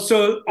 Well,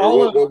 so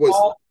all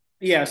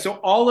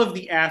of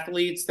the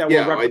athletes that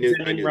were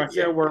representing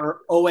Russia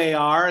were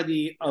OAR,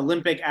 the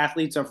Olympic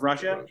Athletes of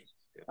Russia.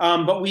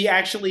 But we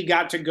actually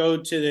got to go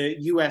to the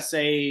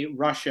USA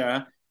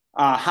Russia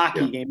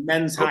hockey game,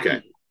 men's hockey.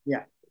 Okay.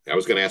 Yeah. I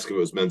was going to ask if it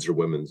was men's or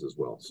women's as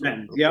well. So,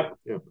 men's, yep.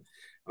 Yeah.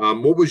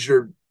 What was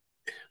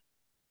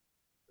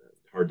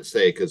hard to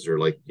say because they're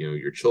like,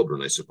 your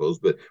children, I suppose,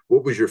 but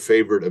what was your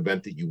favorite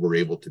event that you were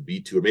able to be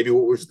to? Or maybe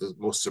what was the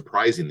most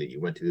surprising that you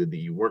went to that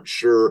you weren't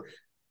sure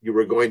you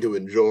were going to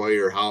enjoy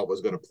or how it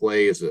was going to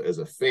play as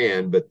a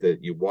fan, but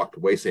that you walked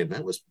away saying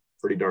that was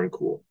pretty darn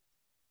cool?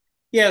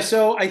 Yeah,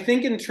 so I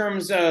think in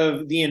terms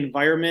of the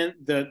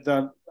environment,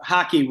 the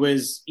hockey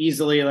was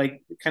easily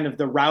like kind of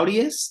the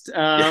rowdiest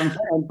and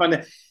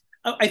fun.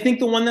 I think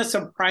the one that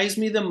surprised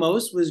me the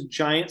most was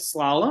giant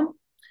slalom.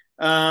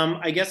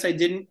 I guess I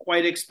didn't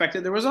quite expect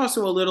it. There was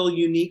also a little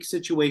unique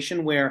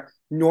situation where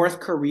North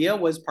Korea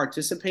was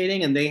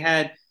participating and they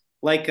had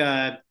like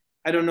I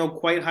don't know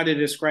quite how to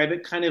describe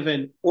it, kind of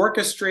an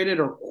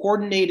orchestrated or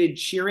coordinated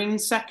cheering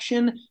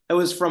section that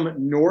was from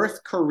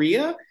North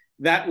Korea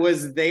that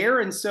was there.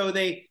 And so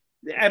I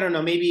don't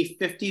know, maybe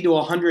 50 to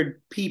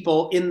 100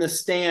 people in the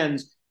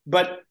stands,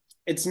 but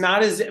it's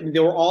not as they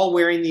were all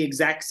wearing the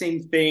exact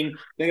same thing.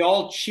 They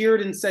all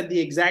cheered and said the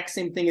exact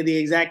same thing at the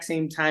exact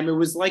same time. It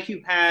was like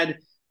you had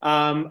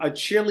a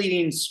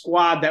cheerleading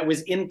squad that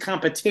was in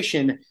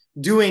competition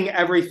doing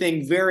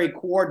everything very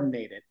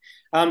coordinated.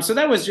 So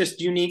that was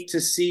just unique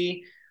to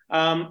see.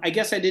 I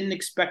guess I didn't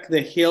expect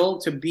the hill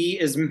to be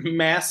as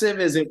massive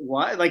as it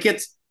was. Like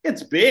it's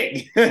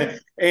big.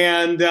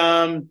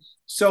 And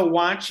so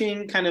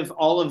watching kind of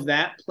all of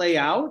that play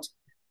out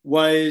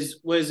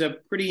was a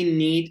pretty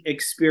neat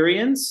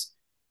experience.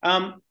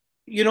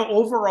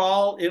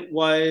 Overall, it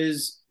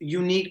was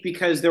unique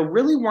because there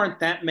really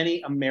weren't that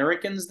many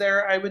Americans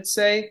there, I would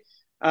say.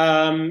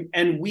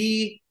 And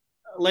we,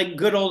 like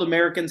good old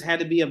Americans,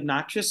 had to be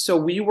obnoxious. So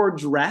we were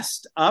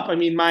dressed up. I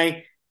mean,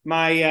 my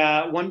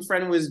one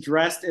friend was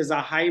dressed as a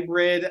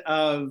hybrid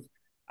of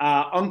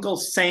Uncle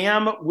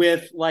Sam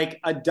with like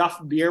a Duff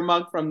beer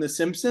mug from The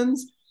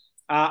Simpsons.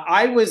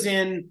 I was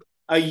in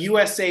a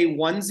USA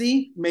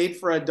onesie made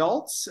for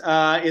adults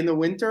in the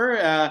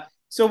winter.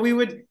 So we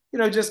would,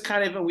 just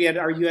kind of, we had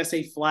our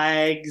USA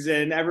flags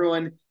and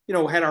everyone,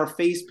 had our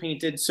face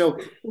painted. So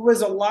it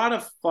was a lot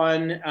of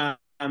fun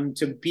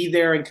to be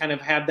there and kind of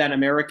have that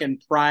American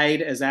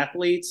pride as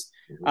athletes.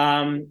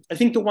 I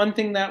think the one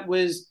thing that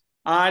was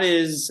odd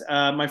is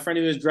my friend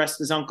who was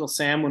dressed as Uncle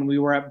Sam when we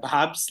were at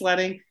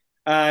bobsledding.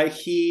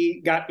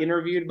 He got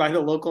interviewed by the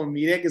local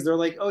media because they're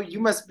like, "Oh,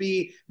 you must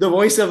be the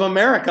voice of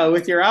America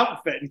with your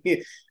outfit."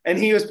 And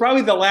he was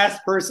probably the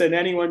last person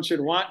anyone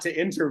should want to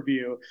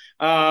interview.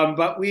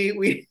 But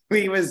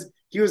he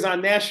was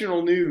on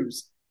national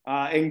news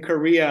in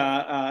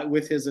Korea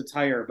with his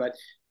attire. But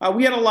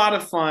we had a lot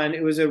of fun.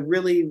 It was a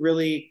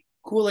really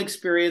cool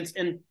experience.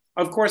 And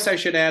of course, I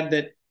should add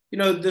that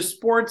the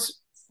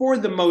sports, for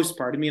the most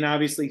part, I mean,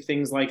 obviously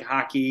things like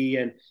hockey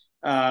and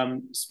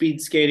speed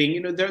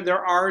skating,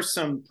 there are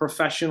some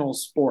professional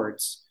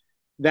sports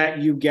that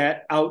you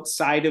get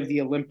outside of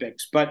the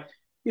Olympics, but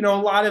a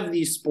lot of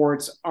these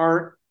sports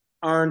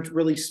aren't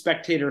really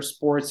spectator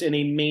sports in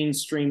a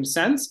mainstream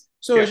sense.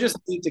 So it's just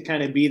neat to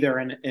kind of be there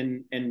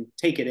and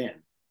take it in.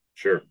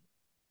 Sure.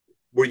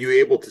 Were you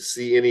able to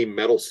see any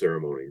medal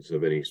ceremonies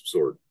of any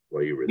sort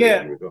while you were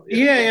there?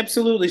 Yeah,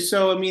 absolutely.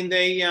 So I mean,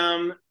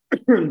 they're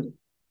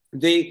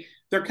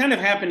kind of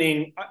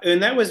happening,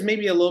 and that was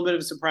maybe a little bit of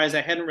a surprise.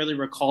 I hadn't really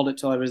recalled it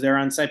till I was there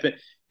on site, but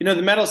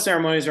the medal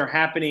ceremonies are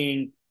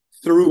happening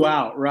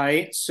throughout,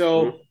 right?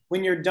 So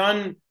when you're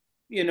done,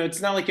 it's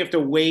not like you have to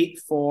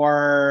wait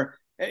for,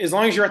 as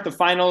long as you're at the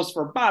finals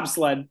for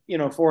bobsled,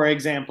 for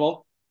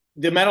example,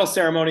 the medal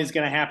ceremony is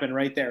going to happen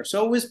right there.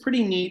 So it was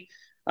pretty neat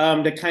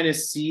to kind of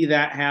see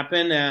that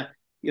happen.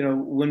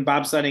 When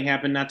bobsledding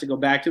happened, not to go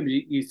back to, but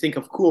you think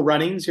of Cool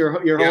Runnings your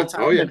whole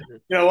time. Oh, yeah.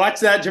 And,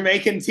 watch that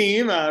Jamaican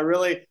team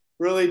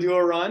really do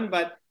a run.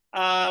 But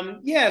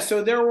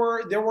so there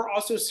were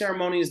also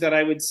ceremonies that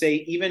I would say,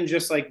 even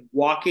just like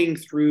walking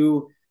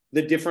through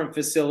the different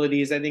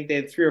facilities, I think they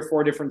had 3 or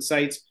 4 different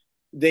sites.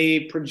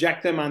 They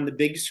project them on the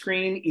big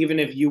screen, even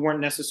if you weren't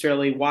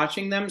necessarily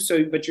watching them.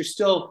 So, but you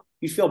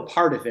feel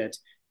part of it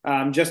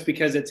just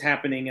because it's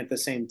happening at the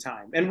same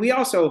time. And we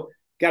also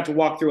got to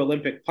walk through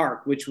Olympic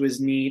Park, which was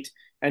neat,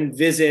 and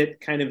visit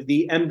kind of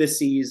the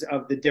embassies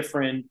of the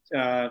different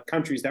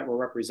countries that were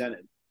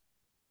represented.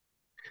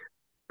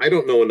 I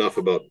don't know enough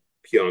about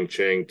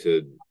Pyeongchang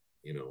to,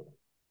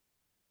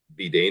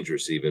 be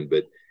dangerous even,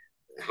 but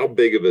how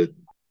big of a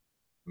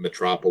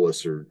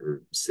metropolis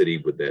or city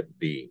would that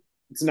be?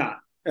 It's not.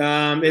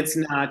 It's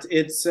not.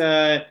 It's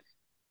in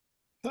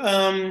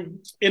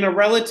a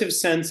relative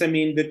sense. I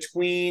mean,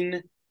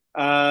 between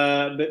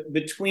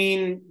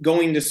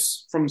going to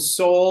from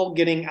Seoul,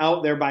 getting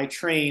out there by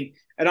train,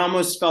 it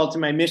almost felt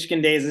in my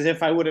Michigan days as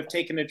if I would have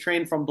taken a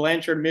train from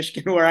Blanchard,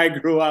 Michigan, where I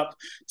grew up,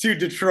 to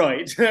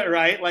Detroit,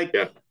 right? Like,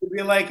 Yeah. it'd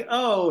be like,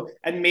 oh,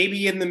 and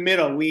maybe in the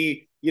middle,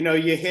 you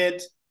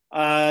hit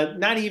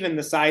not even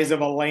the size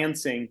of a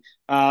Lansing.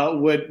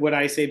 Would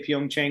I say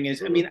Pyeongchang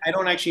is? I mean, I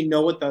don't actually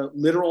know what the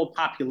literal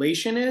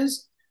population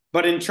is,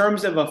 but in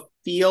terms of a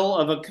feel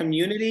of a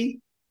community,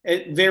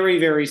 very,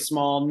 very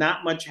small,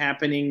 not much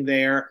happening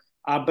there,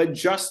 but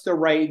just the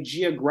right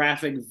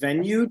geographic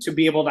venue to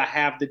be able to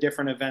have the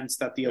different events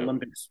that the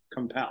Olympics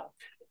compel.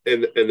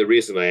 And the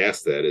reason I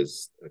asked that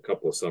is a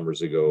couple of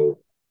summers ago,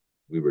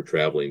 we were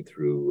traveling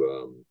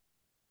through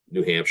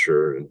New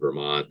Hampshire and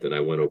Vermont, and I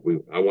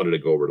wanted to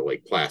go over to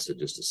Lake Placid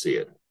just to see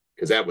it,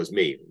 because that was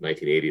me,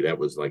 1980. That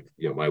was like,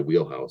 my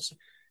wheelhouse.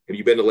 Have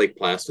you been to Lake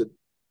Placid?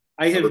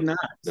 I have not.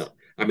 No.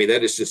 I mean,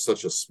 that is just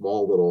such a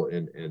small little,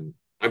 and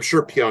I'm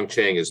sure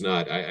Pyeongchang is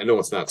not. I know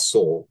it's not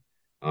Seoul.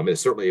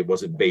 It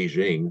wasn't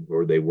Beijing,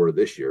 or they were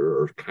this year,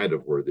 or kind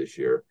of were this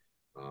year,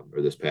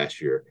 or this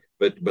past year.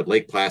 But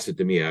Lake Placid,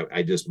 to me,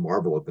 I just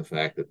marvel at the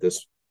fact that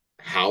this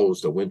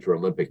housed a Winter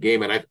Olympic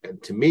game. And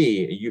to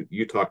me,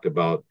 you talked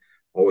about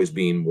always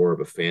being more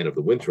of a fan of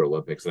the Winter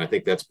Olympics, and I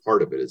think that's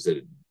part of it. Is that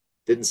it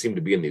didn't seem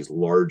to be in these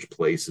large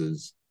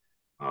places.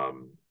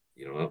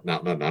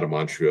 Not a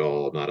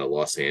Montreal, not a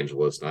Los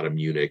Angeles, not a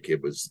Munich.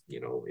 It was,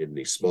 in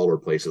these smaller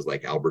places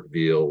like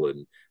Albertville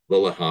and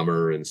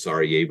Lillehammer and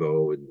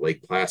Sarajevo and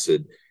Lake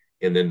Placid.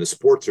 And then the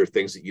sports are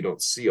things that you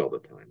don't see all the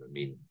time. I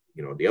mean,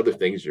 the other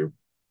things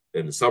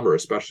in the summer,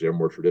 especially, are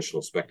more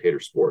traditional spectator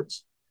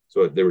sports.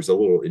 So there was a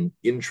little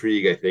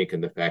intrigue, I think,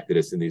 in the fact that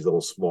it's in these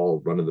little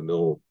small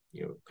run-of-the-mill,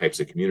 types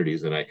of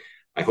communities. And I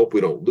hope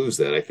we don't lose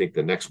that. I think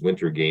the next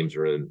Winter Games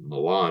are in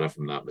Milan, if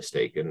I'm not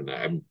mistaken. And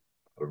I don't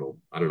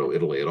know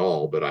Italy at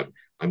all, but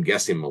I'm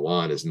guessing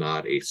Milan is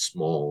not a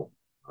small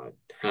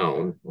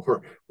town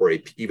or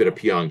even a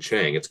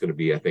Pyeongchang. It's going to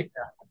be, I think,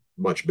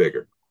 much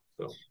bigger.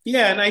 So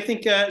yeah, and I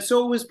think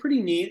so. It was pretty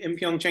neat in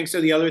Pyeongchang.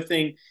 So the other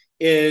thing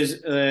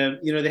is,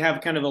 they have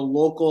kind of a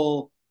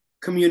local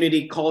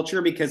community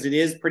culture, because it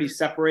is pretty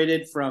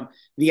separated from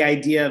the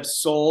idea of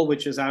Seoul,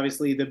 which is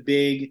obviously the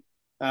big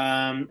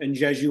and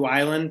Jeju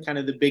Island, kind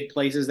of the big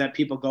places that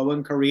people go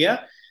in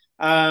Korea.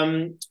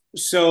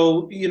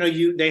 So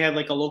they had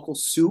like a local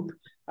soup.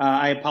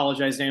 I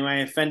apologize to anyone I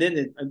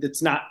offended.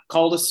 It's not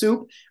called a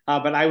soup,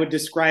 but I would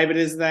describe it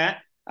as that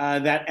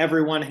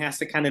everyone has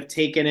to kind of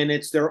take it, and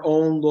it's their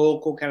own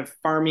local kind of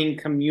farming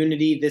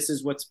community. This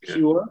is what's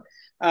pure.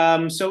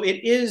 So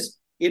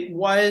it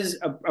was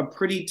a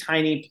pretty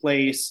tiny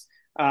place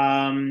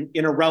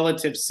in a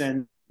relative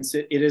sense.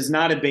 It is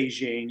not a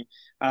Beijing.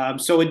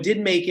 So it did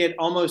make it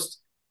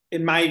almost,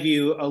 in my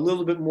view, a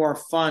little bit more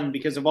fun,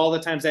 because of all the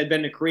times I'd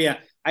been to Korea,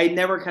 I'd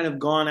never kind of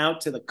gone out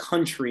to the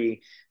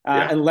country,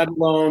 and let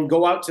alone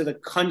go out to the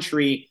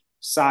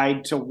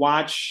countryside to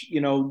watch,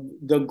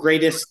 the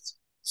greatest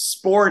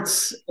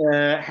sports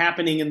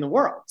happening in the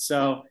world.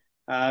 So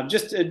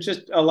just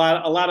a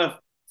lot of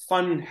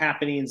fun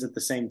happenings at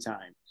the same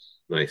time.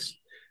 Nice.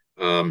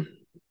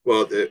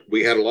 Well,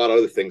 we had a lot of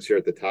other things here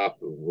at the top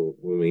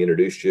when we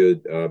introduced you.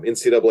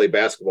 NCAA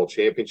basketball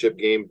championship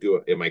game.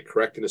 Am I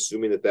correct in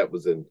assuming that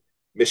was a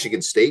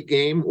Michigan State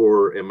game,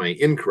 or am I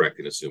incorrect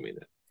in assuming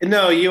that?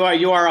 No, you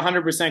are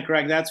 100%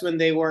 correct. That's when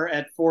they were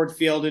at Ford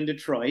Field in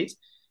Detroit.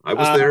 I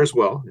was there as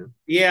well.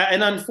 Yeah,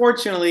 and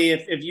unfortunately,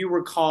 if you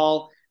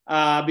recall,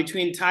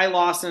 between Ty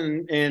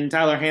Lawson and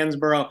Tyler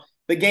Hansborough,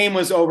 the game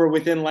was over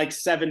within like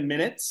 7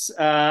 minutes.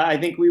 I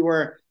think we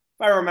were,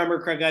 if I remember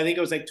correctly, I think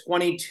it was like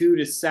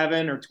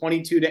 22-7 or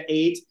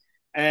 22-8.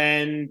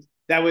 And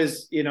that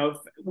was,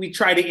 we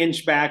tried to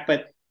inch back,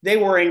 but they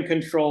were in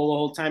control the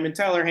whole time. And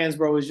Tyler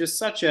Hansborough was just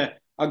such a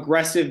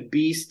aggressive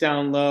beast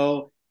down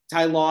low.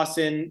 Ty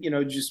Lawson,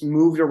 just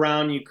moved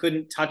around. You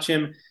couldn't touch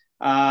him.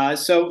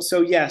 So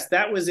yes,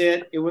 that was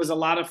it. It was a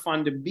lot of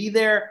fun to be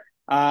there,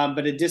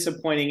 but a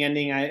disappointing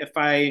ending. If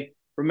I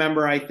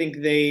remember, I think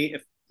I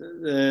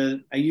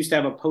used to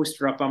have a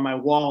poster up on my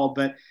wall,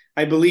 but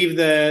I believe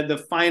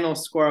the final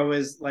score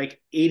was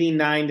like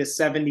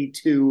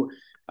 89-72.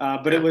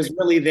 But it was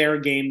really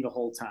their game the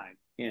whole time.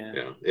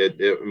 Yeah.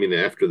 I mean,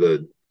 I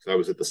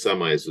was at the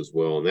semis as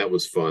well, and that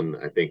was fun.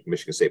 I think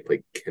Michigan State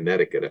played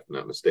Connecticut, if I'm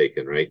not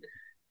mistaken, right?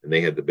 And they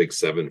had the big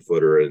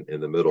 7-footer in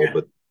the middle,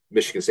 but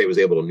Michigan State was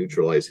able to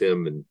neutralize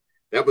him, and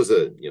that was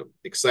a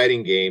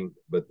exciting game.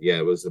 But yeah,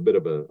 it was a bit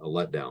of a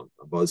letdown,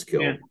 a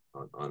buzzkill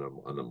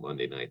on a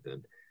Monday night.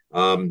 Then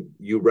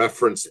you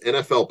referenced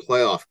NFL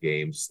playoff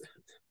games.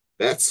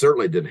 That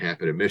certainly didn't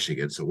happen in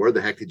Michigan. So where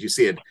the heck did you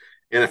see an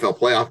NFL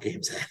playoff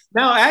games at?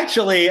 No,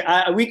 actually,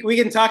 we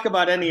can talk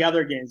about any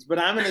other games, but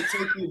I'm going to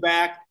take you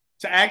back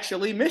to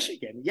actually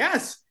Michigan.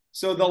 Yes.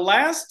 So the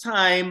last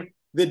time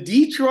the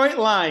Detroit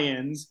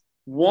Lions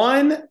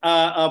won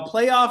a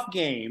playoff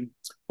game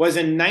was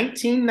in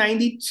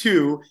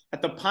 1992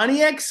 at the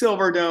Pontiac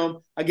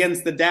Silverdome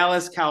against the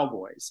Dallas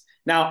Cowboys.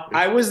 Now,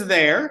 I was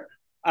there.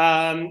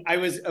 I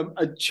was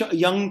a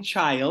young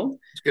child. I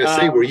was going to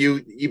say, were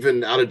you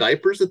even out of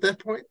diapers at that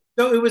point?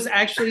 So it was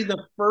actually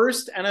the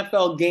first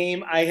NFL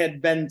game I had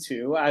been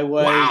to.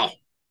 Wow.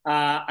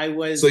 I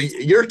was. So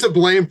you're to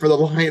blame for the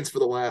Lions for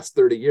the last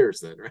 30 years,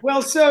 then, right?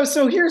 Well, so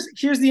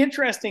here's the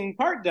interesting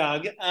part,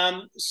 Doug.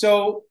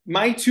 So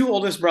my two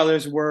oldest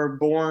brothers were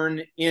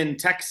born in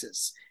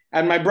Texas,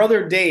 and my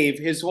brother Dave,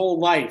 his whole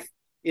life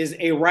is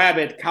a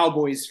rabid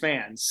Cowboys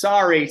fan.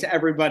 Sorry to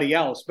everybody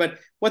else, but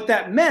what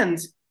that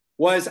meant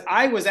was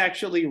I was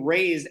actually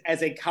raised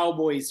as a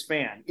Cowboys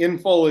fan in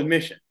full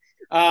admission.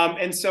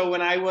 And so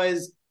when I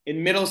was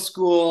in middle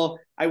school,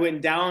 I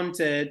went down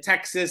to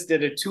Texas,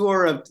 did a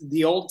tour of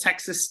the old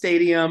Texas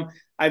Stadium.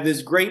 I have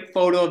this great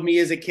photo of me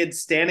as a kid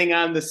standing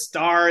on the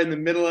star in the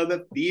middle of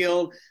the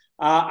field.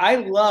 I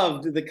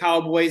loved the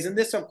Cowboys. And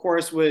this, of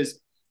course, was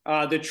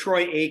the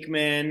Troy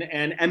Aikman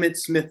and Emmitt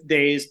Smith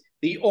days.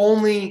 The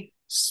only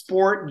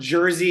sport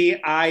jersey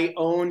I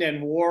owned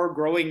and wore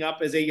growing up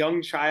as a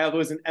young child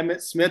was an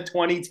Emmitt Smith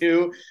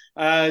 22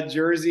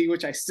 jersey,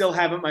 which I still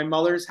have at my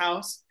mother's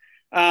house.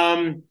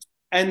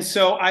 And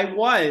so I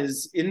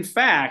was, in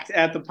fact,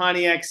 at the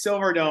Pontiac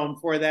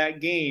Silverdome for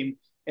that game.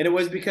 And it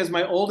was because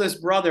my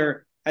oldest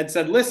brother had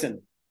said,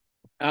 listen,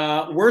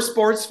 we're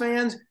sports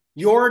fans.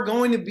 You're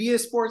going to be a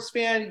sports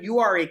fan. You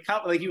are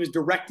like he was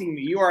directing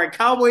me. You are a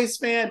Cowboys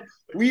fan.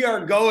 We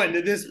are going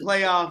to this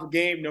playoff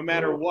game no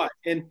matter what.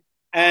 And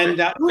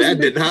that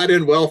did not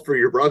end well for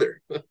your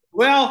brother.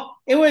 Well,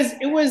 it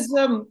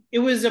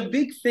was a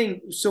big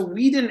thing. So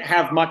we didn't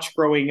have much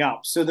growing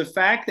up. So the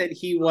fact that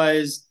he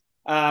was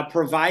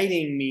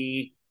providing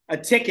me a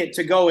ticket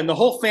to go and the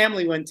whole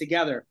family went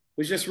together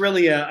was just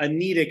really a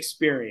neat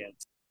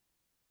experience.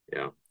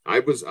 Yeah, I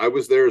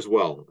was there as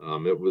well.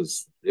 It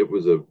was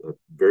a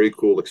very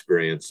cool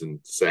experience, and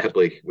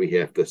sadly, we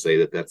have to say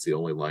that that's the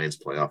only Lions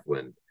playoff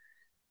win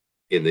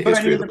in the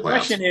history of the playoffs.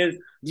 The question is,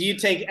 do you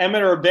take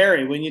Emmett or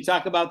Barry when you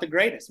talk about the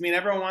greatest? I mean,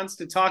 everyone wants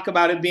to talk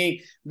about it being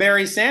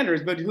Barry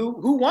Sanders, but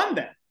who won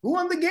that? Who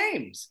won the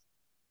games?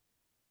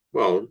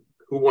 Well,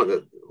 who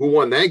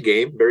won that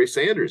game? Barry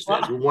Sanders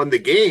did. Who won the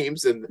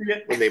games? And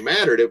when they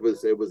mattered, it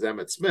was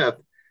Emmitt Smith.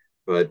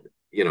 But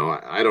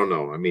I don't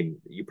know. I mean,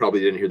 you probably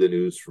didn't hear the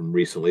news from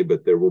recently,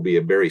 but there will be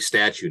a Barry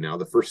statue now.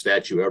 The first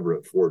statue ever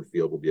at Ford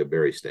Field will be a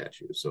Barry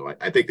statue. So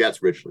I think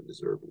that's richly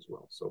deserved as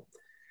well. So,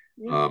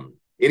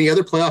 any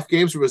other playoff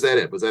games, or was that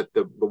it? Was that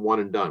the one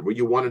and done? Were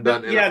you one and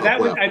done? Yeah,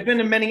 I've been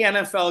to many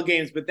NFL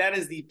games, but that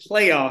is the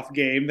playoff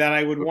game that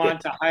I would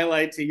want to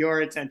highlight to your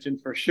attention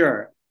for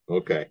sure.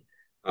 Okay.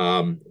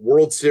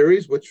 World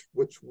Series, which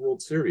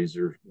World Series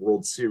or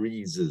World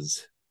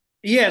Series?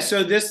 Yeah,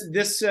 so this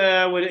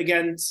would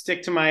again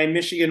stick to my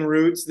Michigan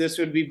roots. This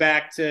would be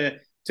back to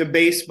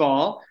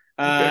baseball,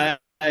 and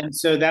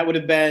so that would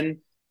have been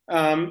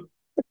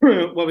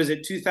what was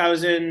it,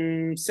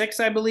 2006,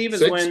 I believe,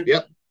 is when.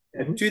 Yep.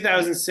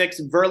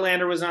 2006,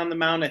 Verlander was on the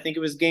mound. I think it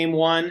was game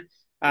one.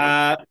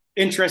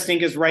 Interesting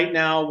because right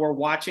now we're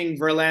watching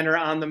Verlander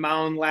on the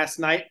mound last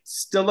night.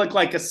 Still looked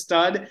like a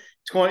stud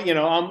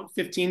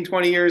 15,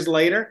 20 years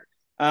later,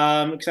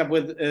 except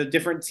with a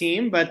different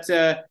team. But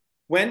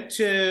went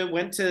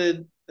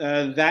to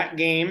that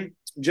game,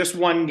 just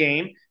one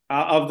game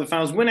of the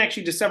finals. Went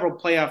actually to several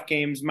playoff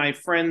games. My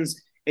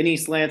friends in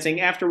East Lansing,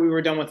 after we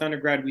were done with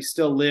undergrad, we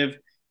still live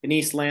in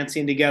East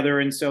Lansing together.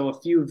 And so a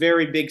few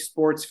very big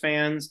sports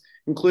fans,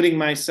 including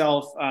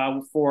myself,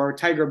 for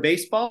Tiger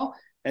baseball.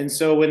 And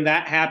so when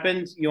that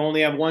happened, you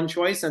only have one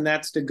choice, and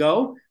that's to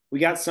go. We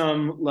got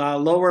some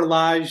lower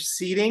lodge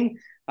seating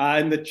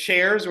in the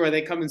chairs where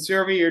they come and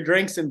serve you your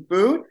drinks and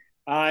food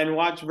and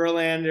watch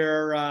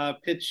Verlander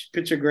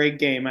pitch a great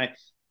game.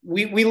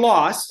 We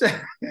lost,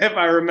 if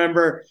I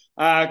remember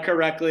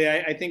correctly.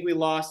 I think we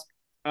lost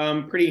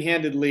pretty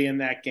handedly in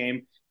that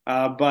game.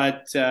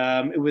 But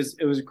it was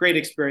a great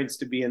experience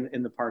to be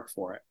in the park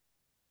for it.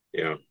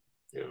 Yeah.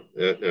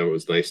 It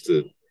was nice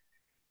to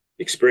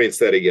experience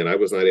that again. I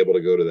was not able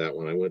to go to that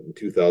one. I went in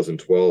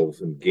 2012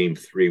 in Game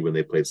 3 when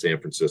they played San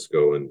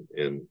Francisco,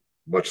 and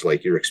much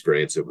like your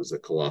experience, it was a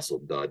colossal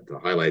dud. The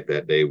highlight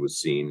that day was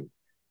seeing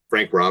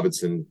Frank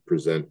Robinson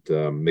present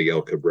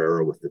Miguel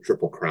Cabrera with the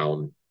Triple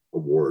Crown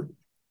Award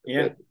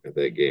at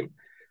that game.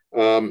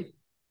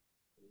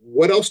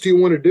 What else do you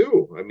want to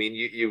do? I mean,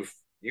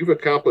 you've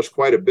accomplished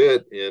quite a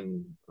bit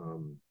in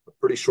a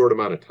pretty short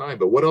amount of time,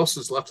 but what else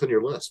is left on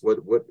your list?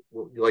 What would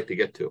you like to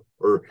get to,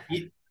 or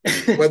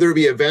whether it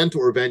be event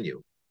or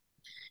venue?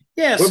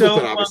 Yeah. Wimbledon,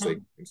 so obviously,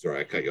 I'm sorry,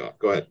 I cut you off.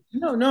 Go ahead.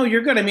 No,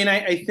 you're good. I mean,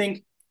 I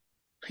think,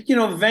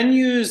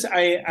 venues,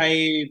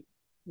 I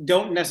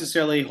don't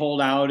necessarily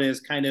hold out as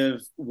kind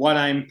of what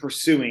I'm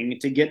pursuing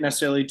to get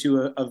necessarily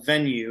to a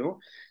venue.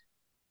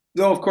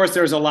 Though, of course,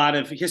 there's a lot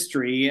of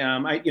history.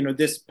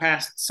 This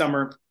past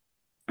summer,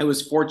 I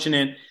was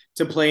fortunate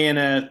to play in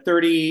a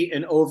 30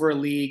 and over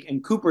league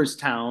in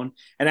Cooperstown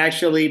and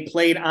actually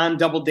played on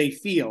Doubleday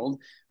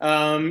Field.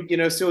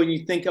 So when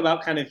you think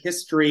about kind of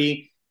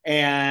history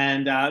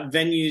and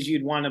venues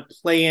you'd want to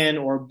play in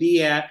or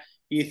be at.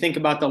 You think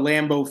about the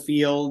Lambeau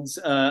Fields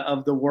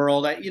of the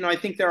world. I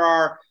think there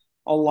are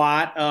a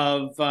lot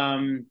of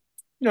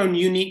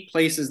unique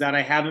places that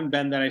I haven't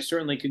been that I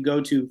certainly could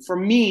go to. For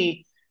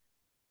me,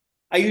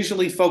 I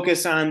usually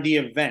focus on the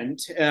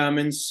event.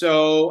 And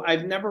so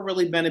I've never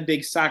really been a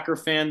big soccer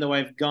fan, though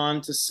I've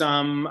gone to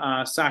some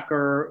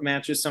soccer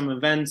matches, some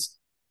events.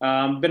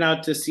 Been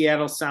out to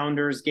Seattle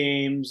Sounders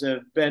games.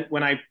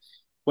 When I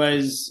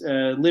was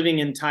living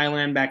in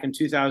Thailand back in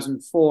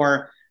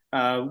 2004,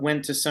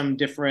 went to some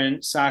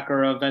different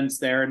soccer events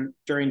there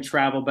during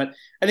travel. But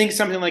I think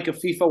something like a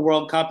FIFA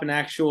World Cup, an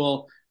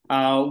actual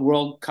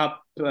World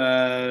Cup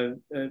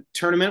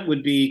tournament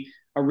would be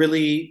a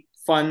really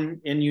fun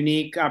and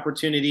unique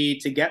opportunity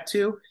to get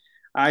to.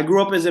 I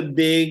grew up as a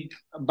big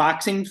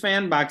boxing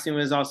fan. Boxing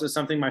was also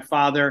something my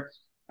father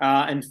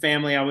and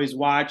family always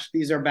watched.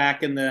 These are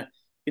back in the,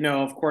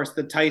 of course,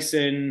 the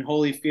Tyson,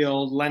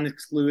 Holyfield,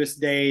 Lennox Lewis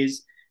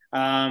days.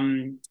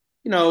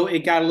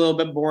 It got a little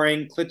bit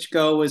boring.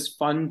 Klitschko was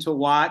fun to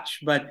watch,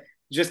 but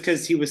just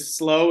because he was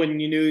slow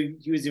and you knew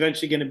he was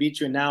eventually going to beat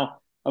you. And now,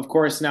 of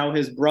course,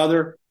 his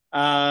brother,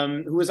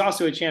 who was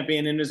also a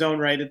champion in his own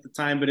right at the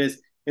time, but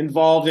is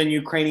involved in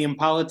Ukrainian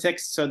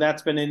politics. So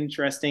that's been an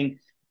interesting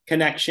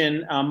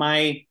connection.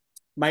 My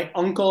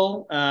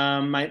uncle,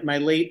 my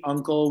late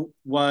uncle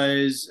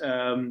was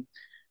from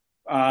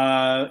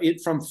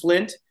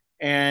Flint,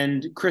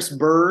 and Chris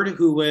Bird,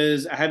 who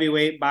was a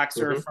heavyweight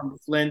boxer from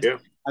Flint. Yeah.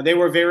 They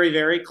were very,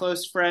 very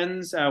close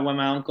friends when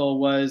my uncle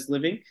was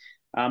living.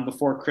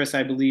 Before Chris,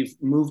 I believe,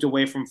 moved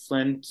away from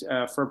Flint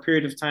for a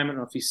period of time. I don't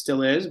know if he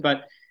still is,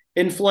 but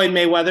in Floyd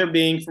Mayweather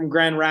being from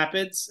Grand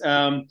Rapids,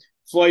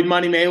 Floyd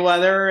Money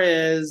Mayweather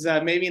is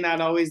maybe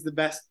not always the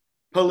best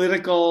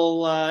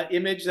political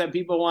image that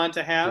people want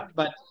to have,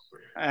 but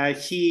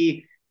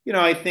he,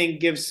 I think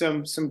gives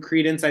some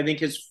credence. I think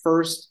his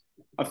first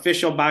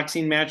official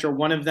boxing match, or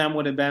one of them,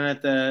 would have been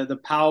at the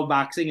POW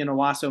Boxing in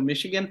Owasso,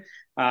 Michigan.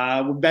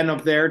 We've been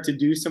up there to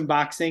do some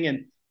boxing,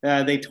 and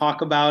they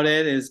talk about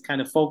it as kind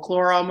of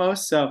folklore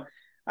almost. So,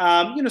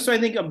 so I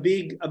think a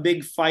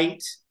big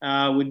fight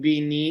would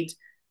be neat.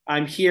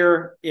 I'm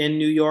here in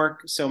New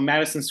York, so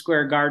Madison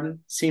Square Garden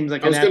seems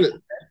like I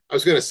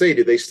was gonna say,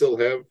 do they still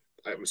have?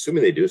 I'm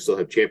assuming they do still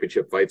have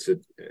championship fights at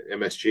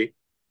MSG.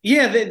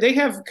 Yeah, they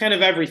have kind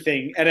of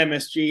everything at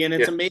MSG, and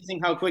it's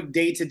amazing how quick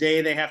day to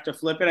day they have to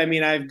flip it. I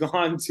mean, I've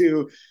gone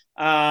to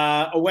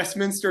a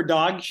Westminster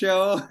dog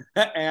show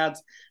at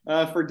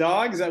for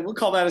dogs. We'll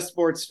call that a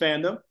sports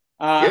fandom.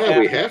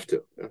 We have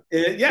to.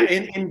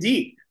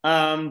 Indeed.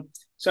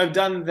 So I've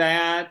done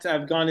that.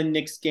 I've gone to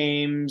Knicks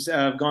games.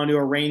 I've gone to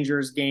a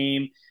Rangers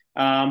game.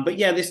 But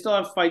yeah, they still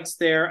have fights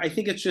there. I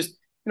think it's just,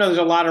 there's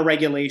a lot of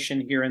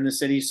regulation here in the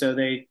city, so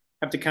they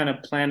have to kind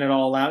of plan it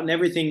all out, and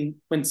everything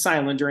went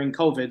silent during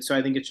COVID. So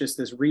I think it's just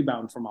this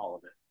rebound from all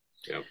of it.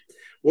 Yeah.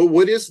 Well,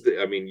 what is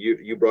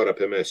you brought up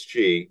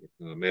MSG,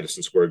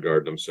 Madison Square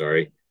Garden. I'm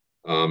sorry.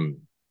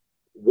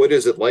 What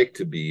is it like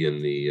to be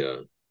in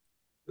the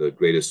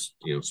greatest,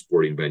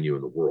 sporting venue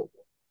in the world?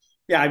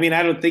 Yeah, I mean,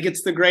 I don't think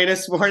it's the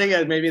greatest sporting.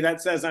 Maybe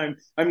that says I'm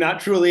not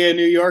truly a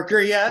New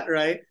Yorker yet,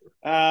 right?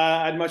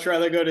 I'd much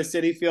rather go to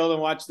Citi Field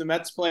and watch the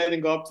Mets play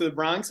than go up to the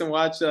Bronx and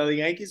watch the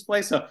Yankees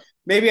play. So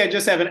maybe I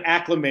just haven't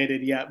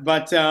acclimated yet.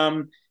 But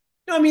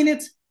I mean,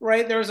 it's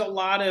right. There's a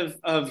lot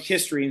of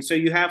history, and so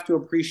you have to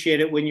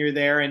appreciate it when you're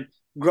there. And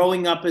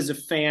growing up as a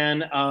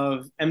fan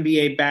of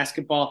NBA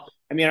basketball,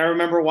 I mean, I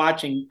remember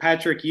watching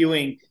Patrick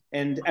Ewing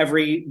and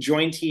every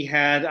joint he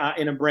had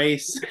in a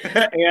brace,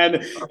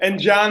 and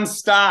John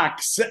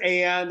Stocks,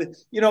 and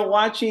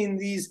watching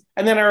these.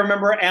 And then I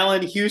remember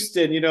Allen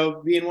Houston,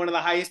 being one of the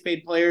highest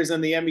paid players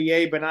in the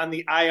NBA, but on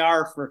the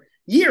IR for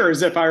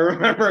years, if I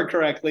remember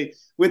correctly,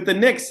 with the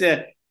Knicks.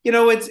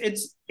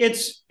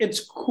 It's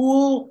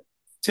cool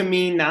to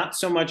me, not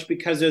so much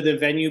because of the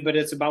venue, but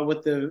it's about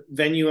what the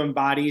venue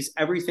embodies,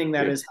 everything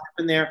that has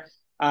happened there.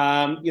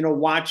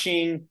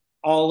 Watching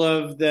all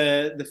of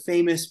the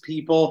famous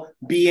people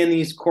be in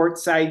these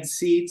courtside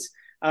seats,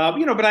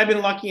 but I've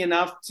been lucky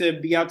enough to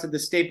be out to the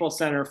Staples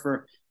Center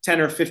for 10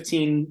 or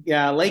 15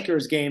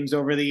 Lakers games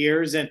over the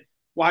years, and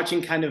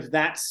watching kind of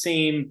that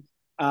same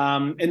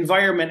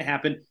environment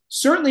happen.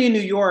 Certainly in New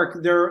York,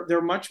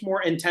 they're much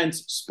more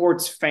intense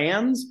sports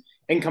fans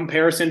in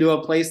comparison to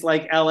a place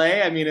like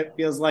LA. I mean, it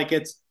feels like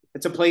it's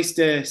a place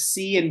to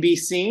see and be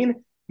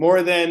seen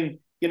more than,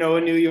 in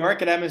New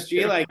York at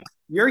MSG. Like,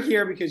 you're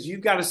here because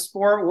you've got a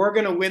sport. We're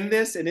going to win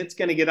this, and it's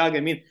going to get ugly.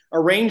 I mean, a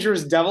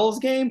Rangers Devils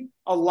game,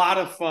 a lot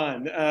of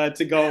fun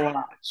to go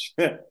watch.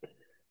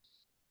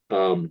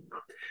 Now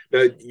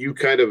you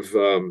kind of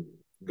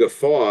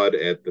guffawed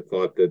at the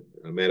thought that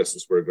Madison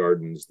Square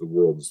Garden is the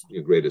world's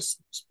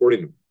greatest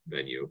sporting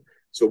venue.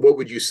 So what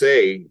would you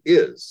say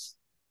is,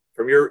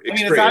 from your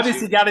experience? I mean, it's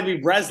obviously got to be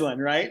Breslin,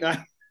 right?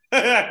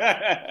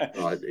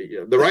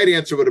 The right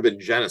answer would have been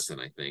Jennison,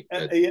 I think.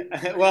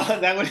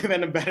 Well, that would have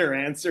been a better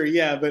answer,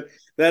 yeah. But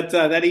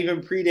that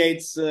even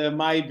predates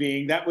my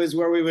being. That was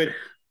where we would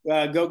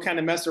go kind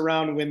of mess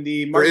around when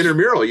the For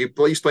intramural. You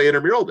used to play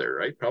intramural there,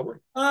 right? Probably.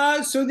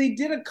 So they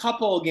did a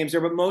couple of games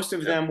there, but most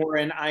of them were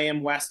in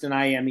IM West and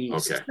IM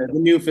East, Okay. the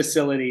new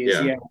facilities.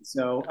 Yeah.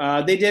 So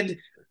they did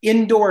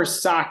indoor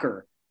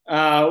soccer.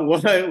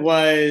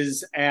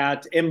 Was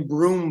at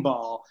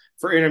Broomball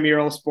for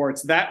intramural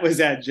sports. That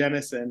was at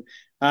Jenison.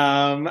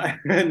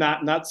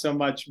 Not so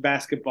much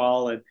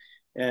basketball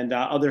and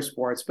other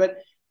sports, but in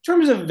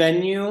terms of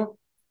venue,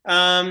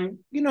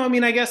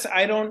 I guess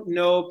I don't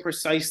know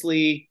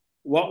precisely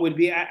what would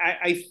be.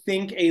 I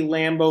think a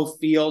Lambeau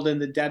Field in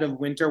the dead of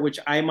winter, which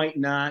I might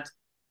not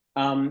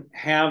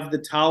have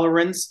the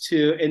tolerance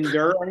to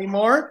endure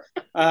anymore.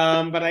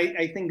 But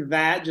I think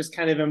that just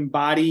kind of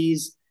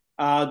embodies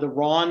the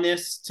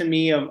rawness to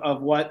me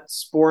of what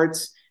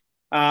sports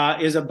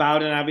is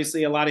about, and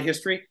obviously a lot of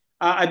history.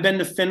 I've been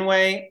to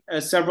Fenway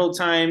several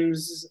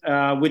times,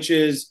 which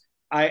is,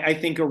 I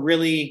think, a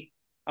really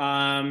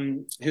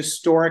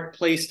historic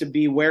place to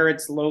be, where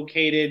it's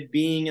located,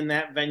 being in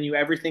that venue,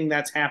 everything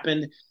that's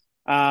happened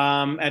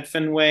at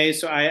Fenway.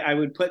 So I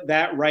would put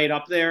that right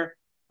up there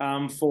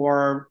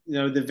for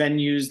the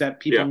venues that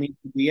people need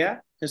to be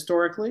at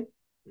historically.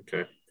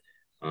 Okay.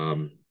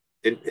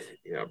 And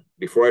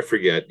before I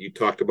forget, you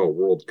talked about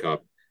World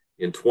Cup.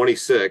 In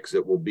 26,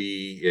 it will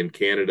be in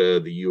Canada,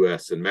 the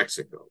U.S., and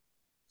Mexico.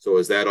 So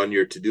is that on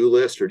your to-do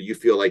list, or do you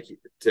feel like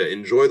to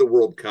enjoy the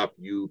World Cup,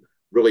 you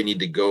really need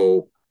to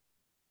go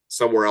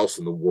somewhere else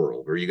in the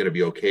world? Or are you going to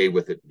be okay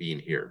with it being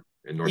here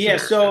in North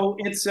America? So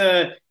it's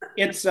a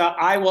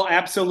I will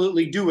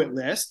absolutely do it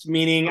list,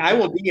 meaning I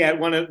will be at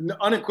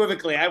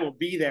unequivocally, I will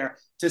be there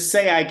to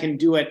say I can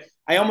do it.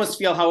 I almost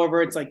feel,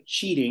 however, it's like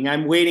cheating.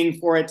 I'm waiting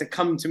for it to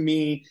come to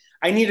me.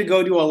 I need to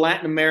go to a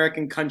Latin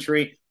American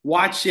country,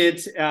 watch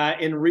it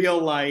in real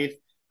life,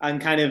 and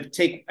kind of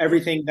take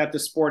everything that the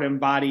sport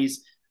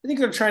embodies. I think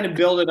they're trying to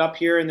build it up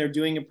here, and they're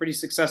doing a pretty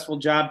successful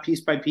job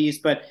piece by piece,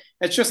 but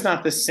it's just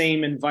not the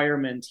same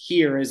environment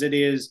here as it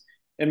is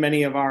in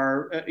many of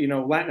our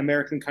Latin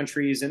American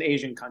countries and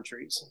Asian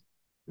countries.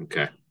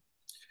 Okay.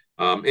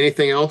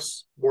 Anything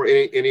else? Or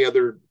any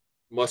other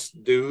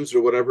must-dos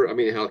or whatever? I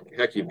mean,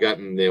 heck, you've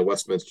gotten the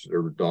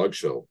Westminster Dog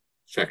Show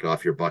checked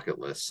off your bucket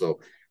list. So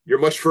you're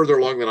much further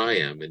along than I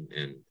am,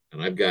 and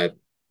I've got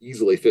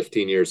easily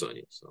 15 years on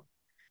you. So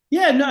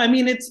yeah, no, I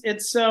mean it's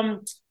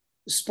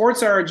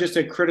sports are just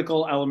a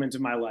critical element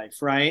of my life,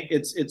 right?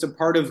 It's a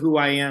part of who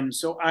I am.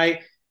 So I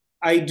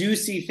do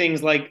see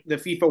things like the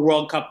FIFA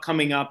World Cup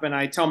coming up, and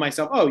I tell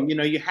myself, oh,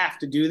 you have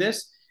to do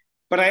this.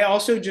 But I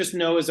also just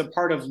know, as a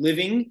part of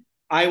living,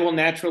 I will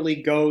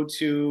naturally go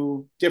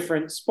to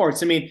different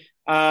sports. I mean,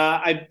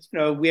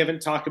 we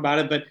haven't talked about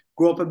it, but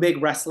grew up a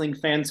big wrestling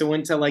fan, so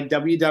went to like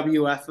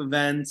WWF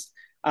events,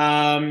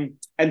 and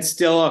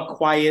still a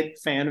quiet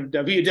fan of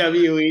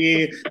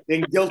WWE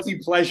and guilty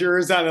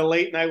pleasures on a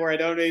late night where I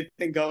don't have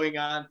anything going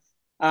on.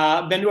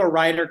 Been to a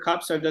Ryder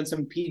Cup, so I've done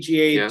some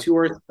PGA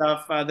Tour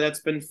stuff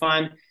that's been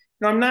fun.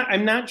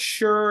 I'm not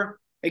sure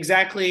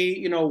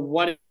exactly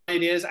what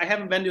it is. I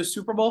haven't been to a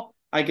Super Bowl.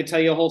 I could tell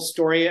you a whole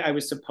story. I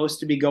was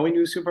supposed to be going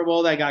to a Super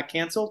Bowl that got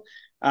canceled.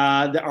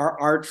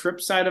 Our trip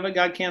side of it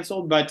got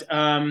canceled, but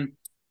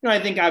I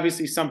think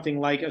obviously something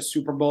like a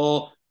Super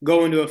Bowl,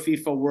 going to a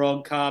FIFA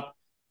World Cup.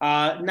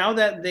 Now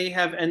that they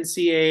have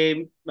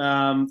NCAA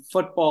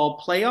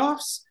football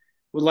playoffs,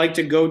 would like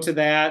to go to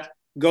that.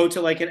 Go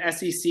to like an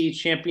SEC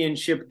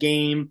championship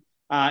game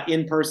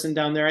in person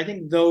down there. I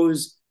think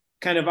those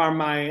kind of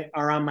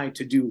are on my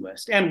to-do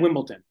list. And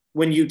Wimbledon,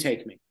 when you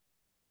take me.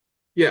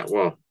 Yeah,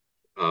 well,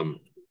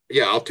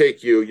 I'll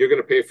take you. You're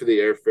going to pay for the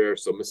airfare,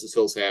 so Mrs.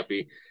 Hill's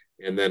happy,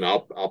 and then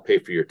I'll pay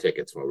for your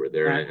tickets while we're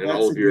there, and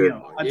all of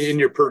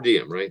your per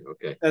diem, right?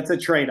 Okay, that's a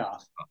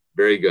trade-off.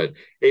 Very good.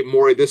 Hey,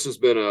 Maury, this has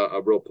been a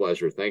real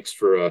pleasure. Thanks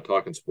for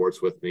talking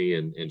sports with me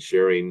and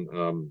sharing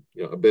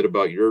a bit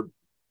about your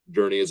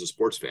journey as a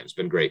sports fan. It's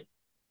been great.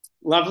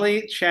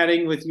 Lovely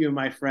chatting with you,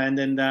 my friend,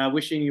 and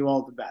wishing you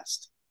all the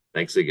best.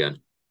 Thanks again.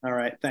 All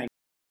right, thanks.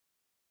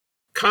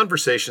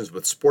 Conversations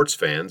with Sports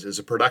Fans is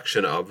a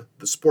production of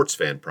the Sports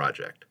Fan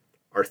Project.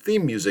 Our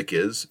theme music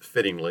is,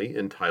 fittingly,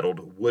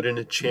 entitled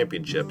Wooden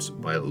Championships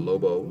by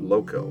Lobo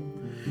Loco.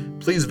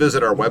 Please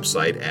visit our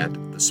website at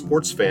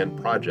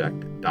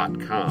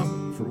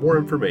thesportsfanproject.com for more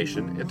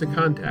information and to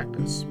contact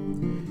us.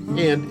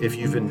 And if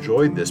you've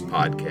enjoyed this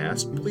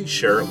podcast, please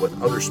share it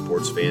with other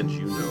sports fans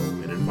you know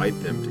and invite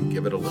them to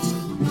give it a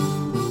listen.